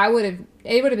wouldn't. It would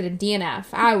have been a DNF.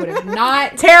 I would have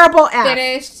not terrible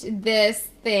finished this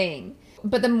thing.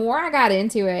 But the more I got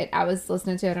into it, I was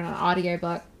listening to it on an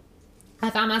audiobook. I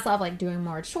found myself, like, doing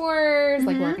more chores,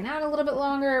 like, working out a little bit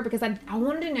longer, because I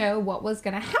wanted to know what was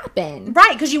going to happen.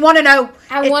 Right, because you want to know.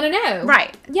 I want to know.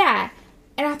 Right. Yeah.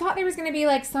 And I thought there was going to be,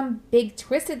 like, some big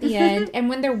twist at the end. And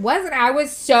when there wasn't, I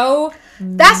was so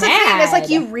That's mad. the thing. It's like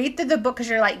you read through the book because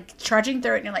you're, like, trudging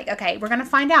through it, and you're like, okay, we're going to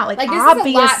find out. Like this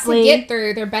obviously, is a lot to get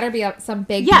through. There better be some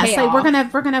big yes, payoff.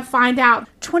 like we're gonna find out.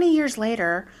 20 years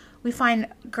later, we find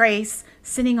Grace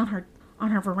sitting on her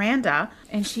veranda,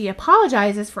 and she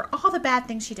apologizes for all the bad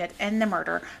things she did and the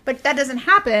murder. But that doesn't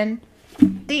happen.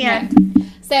 The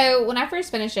end. So when I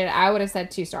first finished it, I would have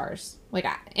said 2 stars. Like,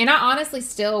 I honestly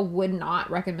still would not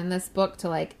recommend this book to,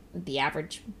 like, the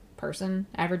average person,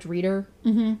 average reader.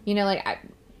 Mm-hmm. You know, like,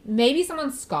 maybe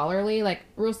someone scholarly, like,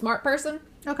 real smart person.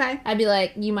 Okay. I'd be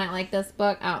like, you might like this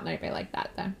book. I don't know if I like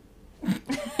that, though.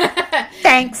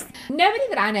 Thanks. Nobody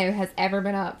that I know has ever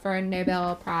been up for a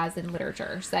Nobel Prize in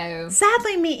literature, so...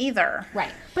 Sadly, me either.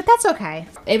 Right. But that's okay.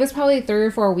 It was probably 3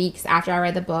 or 4 weeks after I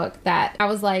read the book that I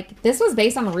was like, this was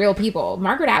based on real people.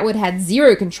 Margaret Atwood had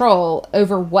zero control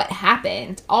over what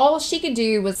happened. All she could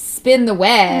do was spin the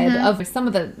web of some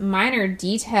of the minor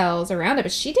details around it,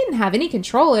 but she didn't have any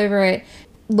control over it.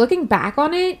 Looking back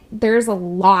on it, there's a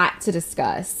lot to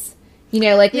discuss. You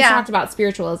know, like we talked about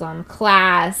spiritualism,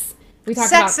 class... We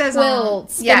talked sexism, about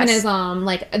quilts, feminism.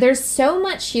 Like, there's so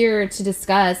much here to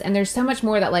discuss, and there's so much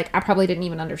more that, like, I probably didn't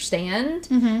even understand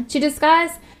to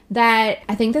discuss, that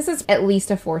I think this is at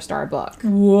least a 4-star book.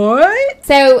 What?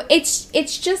 So,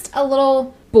 it's just a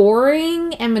little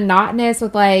boring and monotonous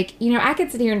with, like, you know, I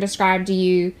could sit here and describe to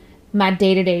you my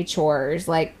day-to-day chores.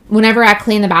 Like, whenever I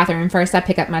clean the bathroom, first I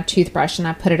pick up my toothbrush and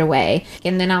I put it away,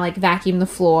 and then I, like, vacuum the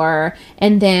floor,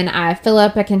 and then I fill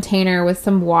up a container with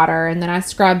some water, and then I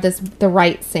scrub the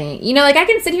right sink. You know, like, I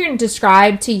can sit here and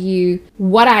describe to you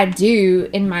what I do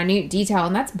in minute detail,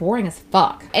 and that's boring as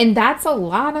fuck. And that's a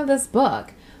lot of this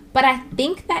book. But I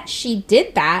think that she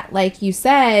did that, like you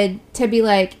said, to be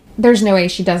like, there's no way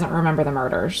she doesn't remember the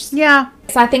murders. Yeah.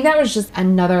 So I think that was just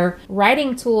another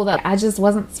writing tool that I just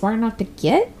wasn't smart enough to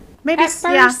get. Maybe at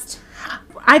first. Yeah.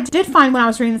 I did find when I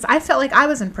was reading this, I felt like I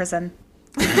was in prison.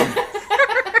 Because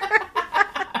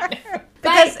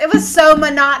it was so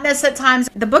monotonous at times.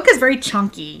 The book is very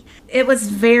chunky. It was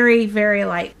very, very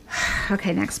like,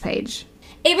 okay, next page.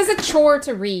 It was a chore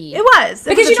to read. It was.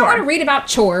 Because you don't want to read about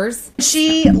chores.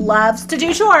 She loves to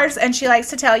do chores, and she likes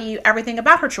to tell you everything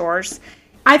about her chores.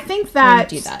 I think that,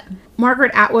 do that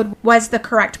Margaret Atwood was the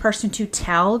correct person to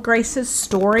tell Grace's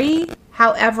story.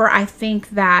 However, I think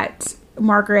that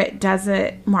Margaret does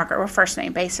it, we're first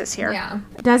name basis here. Yeah.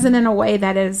 Does it in a way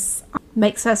that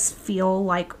makes us feel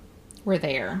like we're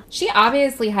there. She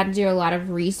obviously had to do a lot of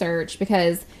research,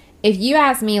 because if you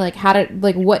ask me, like,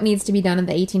 what needs to be done in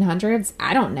the 1800s,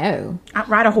 I don't know.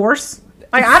 Ride a horse?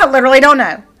 Like, I literally don't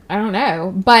know. I don't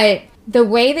know. But the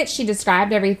way that she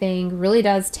described everything really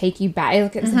does take you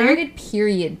back. It's a very good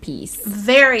period piece.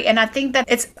 Very. And I think that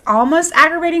it's almost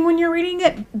aggravating when you're reading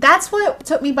it. That's what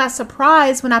took me by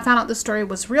surprise when I found out the story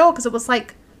was real, because it was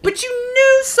like, but you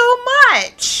knew so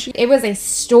much. It was a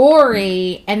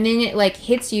story, and then it, like,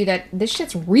 hits you that this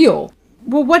shit's real.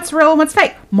 Well, what's real and what's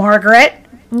fake? Margaret.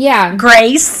 Yeah.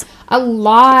 Grace. A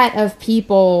lot of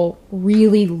people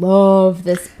really love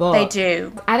this book. They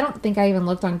do. I don't think I even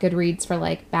looked on Goodreads for,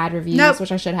 like, bad reviews,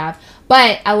 which I should have.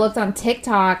 But I looked on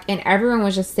TikTok, and everyone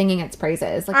was just singing its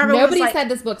praises. Like, nobody said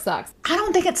this book sucks. I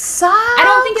don't think it sucks. I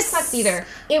don't think it sucks either.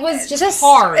 It was just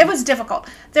hard. It was difficult.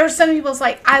 There were some people's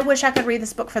like, I wish I could read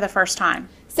this book for the first time.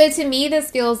 So to me,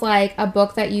 this feels like a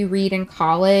book that you read in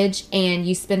college, and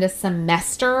you spend a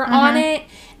semester on it,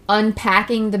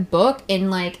 unpacking the book,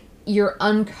 and, like, you're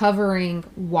uncovering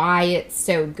why it's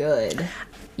so good.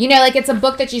 You know, like, it's a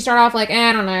book that you start off like,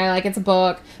 I don't know, like, it's a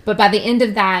book. But by the end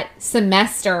of that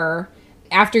semester,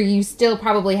 after you still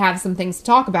probably have some things to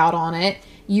talk about on it,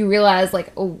 you realize,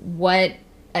 like, what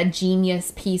a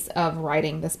genius piece of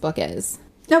writing this book is.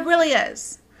 It really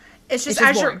is. It's just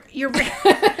as you're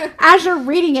as you're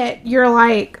reading it, you're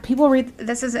like, people read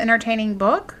this is an entertaining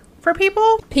book for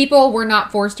people. People were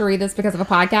not forced to read this because of a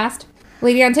podcast.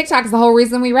 Lady on TikTok is the whole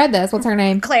reason we read this. What's her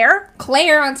name? Claire.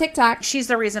 Claire on TikTok. She's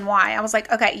the reason why. I was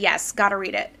like, okay, yes, gotta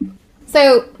read it.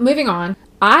 So, moving on.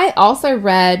 I also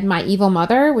read My Evil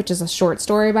Mother, which is a short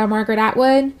story by Margaret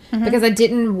Atwood, because I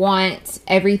didn't want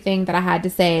everything that I had to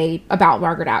say about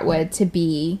Margaret Atwood to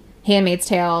be Handmaid's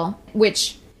Tale,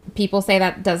 which people say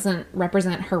that doesn't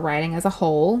represent her writing as a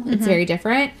whole. It's very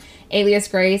different. Alias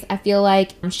Grace, I feel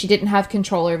like she didn't have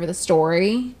control over the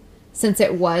story since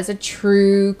it was a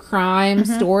true crime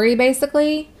story,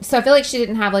 basically. So I feel like she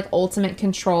didn't have, like, ultimate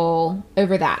control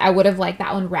over that. I would have liked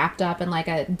that one wrapped up in, like,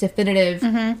 a definitive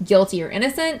guilty or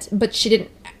innocent, but she didn't.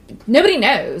 Nobody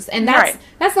knows. And that's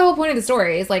the whole point of the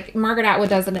story, is, like, Margaret Atwood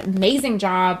does an amazing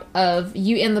job of,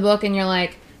 you end the book and you're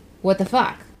like, what the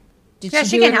fuck? Did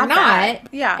she do it or not? That.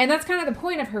 Yeah. And that's kind of the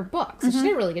point of her book. So she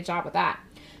did a really good job with that.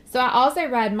 So I also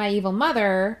read My Evil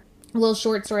Mother, a little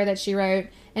short story that she wrote.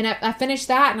 And I finished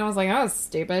that, and I was like, oh, that's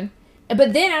stupid.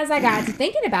 But then as I got to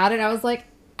thinking about it, I was like,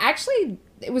 actually,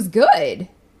 it was good.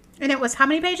 And it was how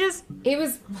many pages? It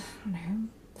was, I don't know,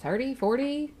 30,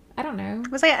 40? I don't know.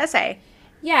 It was like an essay.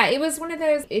 Yeah, it was one of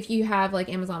those, if you have, like,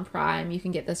 Amazon Prime, you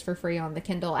can get this for free on the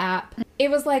Kindle app. It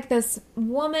was like this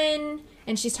woman,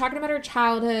 and she's talking about her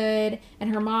childhood,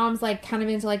 and her mom's, like, kind of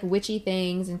into, like, witchy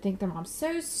things, and think their mom's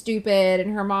so stupid,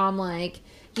 and her mom, like,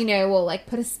 you know, will, like,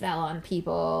 put a spell on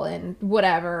people and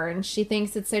whatever, and she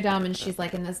thinks it's so dumb, and she's,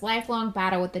 like, in this lifelong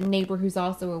battle with the neighbor who's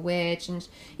also a witch, and,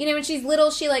 you know, when she's little,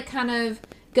 she, like, kind of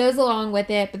goes along with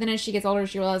it, but then as she gets older,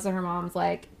 she realizes that her mom's,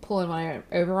 like, pulling one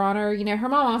over on her. You know, her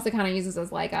mom also kind of uses as,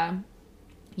 like,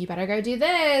 you better go do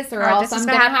this, or else I'm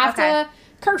gonna have to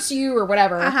curse you, or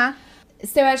whatever.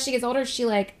 So as she gets older, she,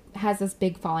 like, has this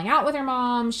big falling out with her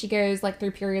mom. She goes, like,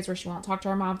 through periods where she won't talk to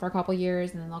her mom for a couple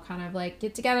years, and then they'll kind of, like,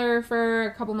 get together for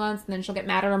a couple months, and then she'll get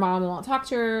mad at her mom and won't talk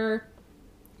to her,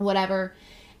 whatever.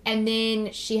 And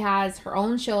then she has her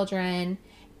own children,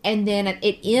 and then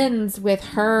it ends with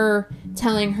her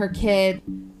telling her kid,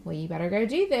 well, you better go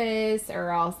do this, or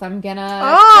else I'm gonna,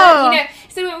 you know.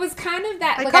 So it was kind of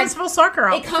that. It comes full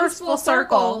circle. It comes full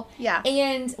circle. Yeah.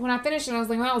 And when I finished it, I was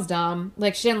like, well, that was dumb.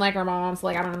 Like, she didn't like her mom, so,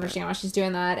 like, I don't understand why she's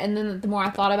doing that. And then the more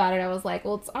I thought about it, I was like,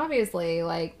 well, it's obviously,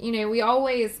 like, you know, we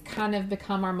always kind of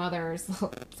become our mothers.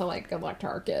 So, like, good luck to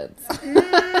our kids.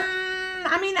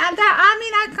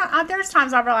 There's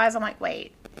times I realize, I'm like,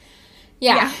 wait.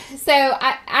 Yeah. So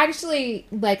I actually,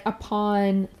 like,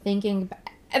 upon thinking,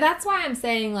 that's why I'm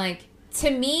saying, like, to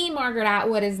me, Margaret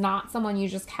Atwood is not someone you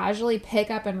just casually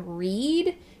pick up and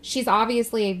read. She's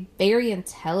obviously a very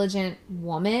intelligent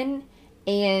woman,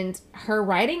 and her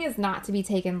writing is not to be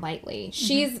taken lightly.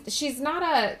 She's not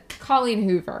a Colleen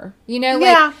Hoover, you know,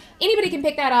 like, anybody can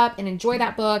pick that up and enjoy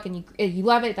that book, and you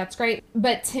love it. That's great.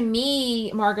 But to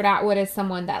me, Margaret Atwood is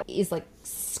someone that is, like,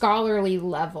 scholarly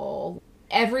level.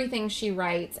 Everything she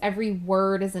writes, every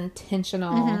word is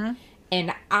intentional.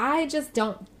 And I just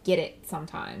don't get it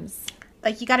sometimes.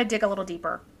 Like, you got to dig a little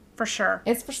deeper, for sure.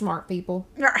 It's for smart people.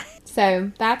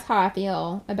 So that's how I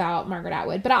feel about Margaret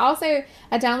Atwood. But I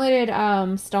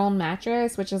downloaded Stone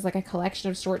Mattress, which is, like, a collection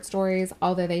of short stories,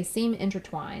 although they seem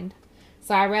intertwined.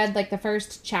 So I read, like, the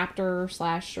first chapter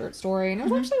 / short story, and it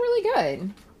was actually really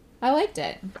good. I liked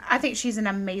it. I think she's an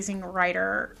amazing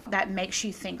writer that makes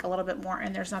you think a little bit more,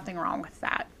 and there's nothing wrong with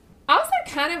that. I also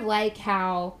kind of like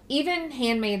how, even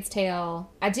Handmaid's Tale,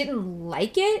 I didn't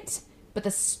like it, but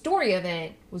the story of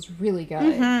it was really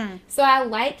good. So I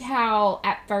like how,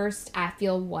 at first, I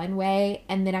feel one way,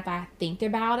 and then if I think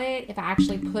about it, if I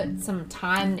actually put some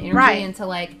time and energy into,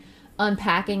 like,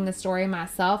 unpacking the story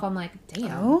myself, I'm like,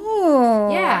 damn. Oh.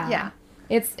 Yeah.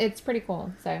 It's pretty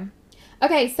cool, so.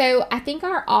 Okay, so I think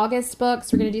our August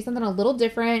books, we're going to do something a little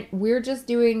different. We're just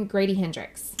doing Grady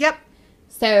Hendrix. Yep.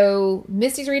 So,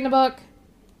 Misty's reading a book.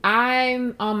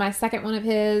 I'm on my second one of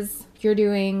his. You're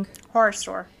doing Horror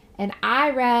Store. And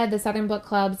I read the Southern Book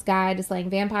Club's Guide to Slaying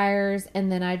Vampires,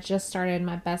 and then I just started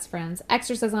my best friend's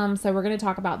Exorcism. So we're going to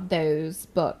talk about those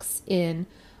books in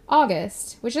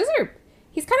August, which he's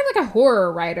kind of like a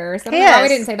horror writer. So I don't know why we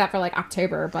didn't say that for, like,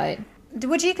 October, but.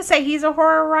 Would you say he's a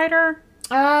horror writer?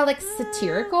 Like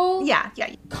satirical? Yeah.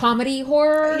 Comedy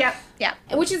horror? Yep.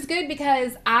 Which is good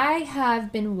because I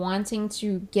have been wanting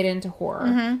to get into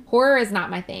horror. Horror is not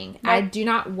my thing. Nope. I do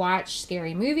not watch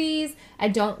scary movies. I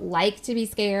don't like to be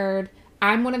scared.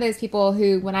 I'm one of those people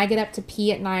who, when I get up to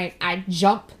pee at night, I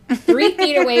jump 3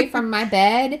 feet away from my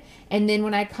bed, and then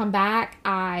when I come back,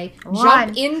 I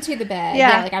jump into the bed.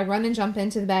 Yeah, like I run and jump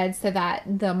into the bed so that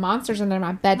the monsters under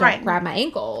my bed don't grab my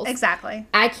ankles. Exactly.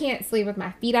 I can't sleep with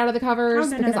my feet out of the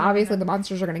covers because obviously the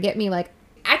monsters are going to get me. Like,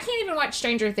 I can't even watch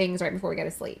Stranger Things right before we go to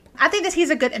sleep. I think that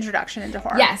he's a good introduction into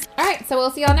horror. Yes. All right, so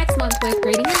we'll see y'all next month with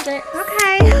Grady Hendrix.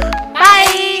 Okay.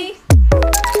 Bye.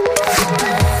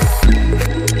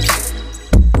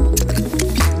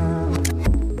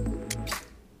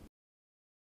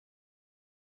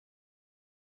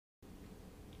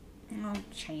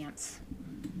 Chance.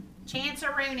 Chance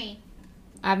or Rooney?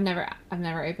 I've never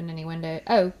opened any window.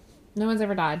 Oh, no one's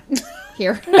ever died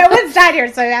here. No one's died here,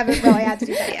 so I haven't really had to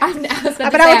do that yet.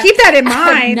 But I will keep that in mind.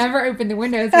 I've never opened the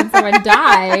windows when someone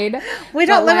died. We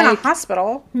don't live in a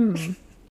hospital.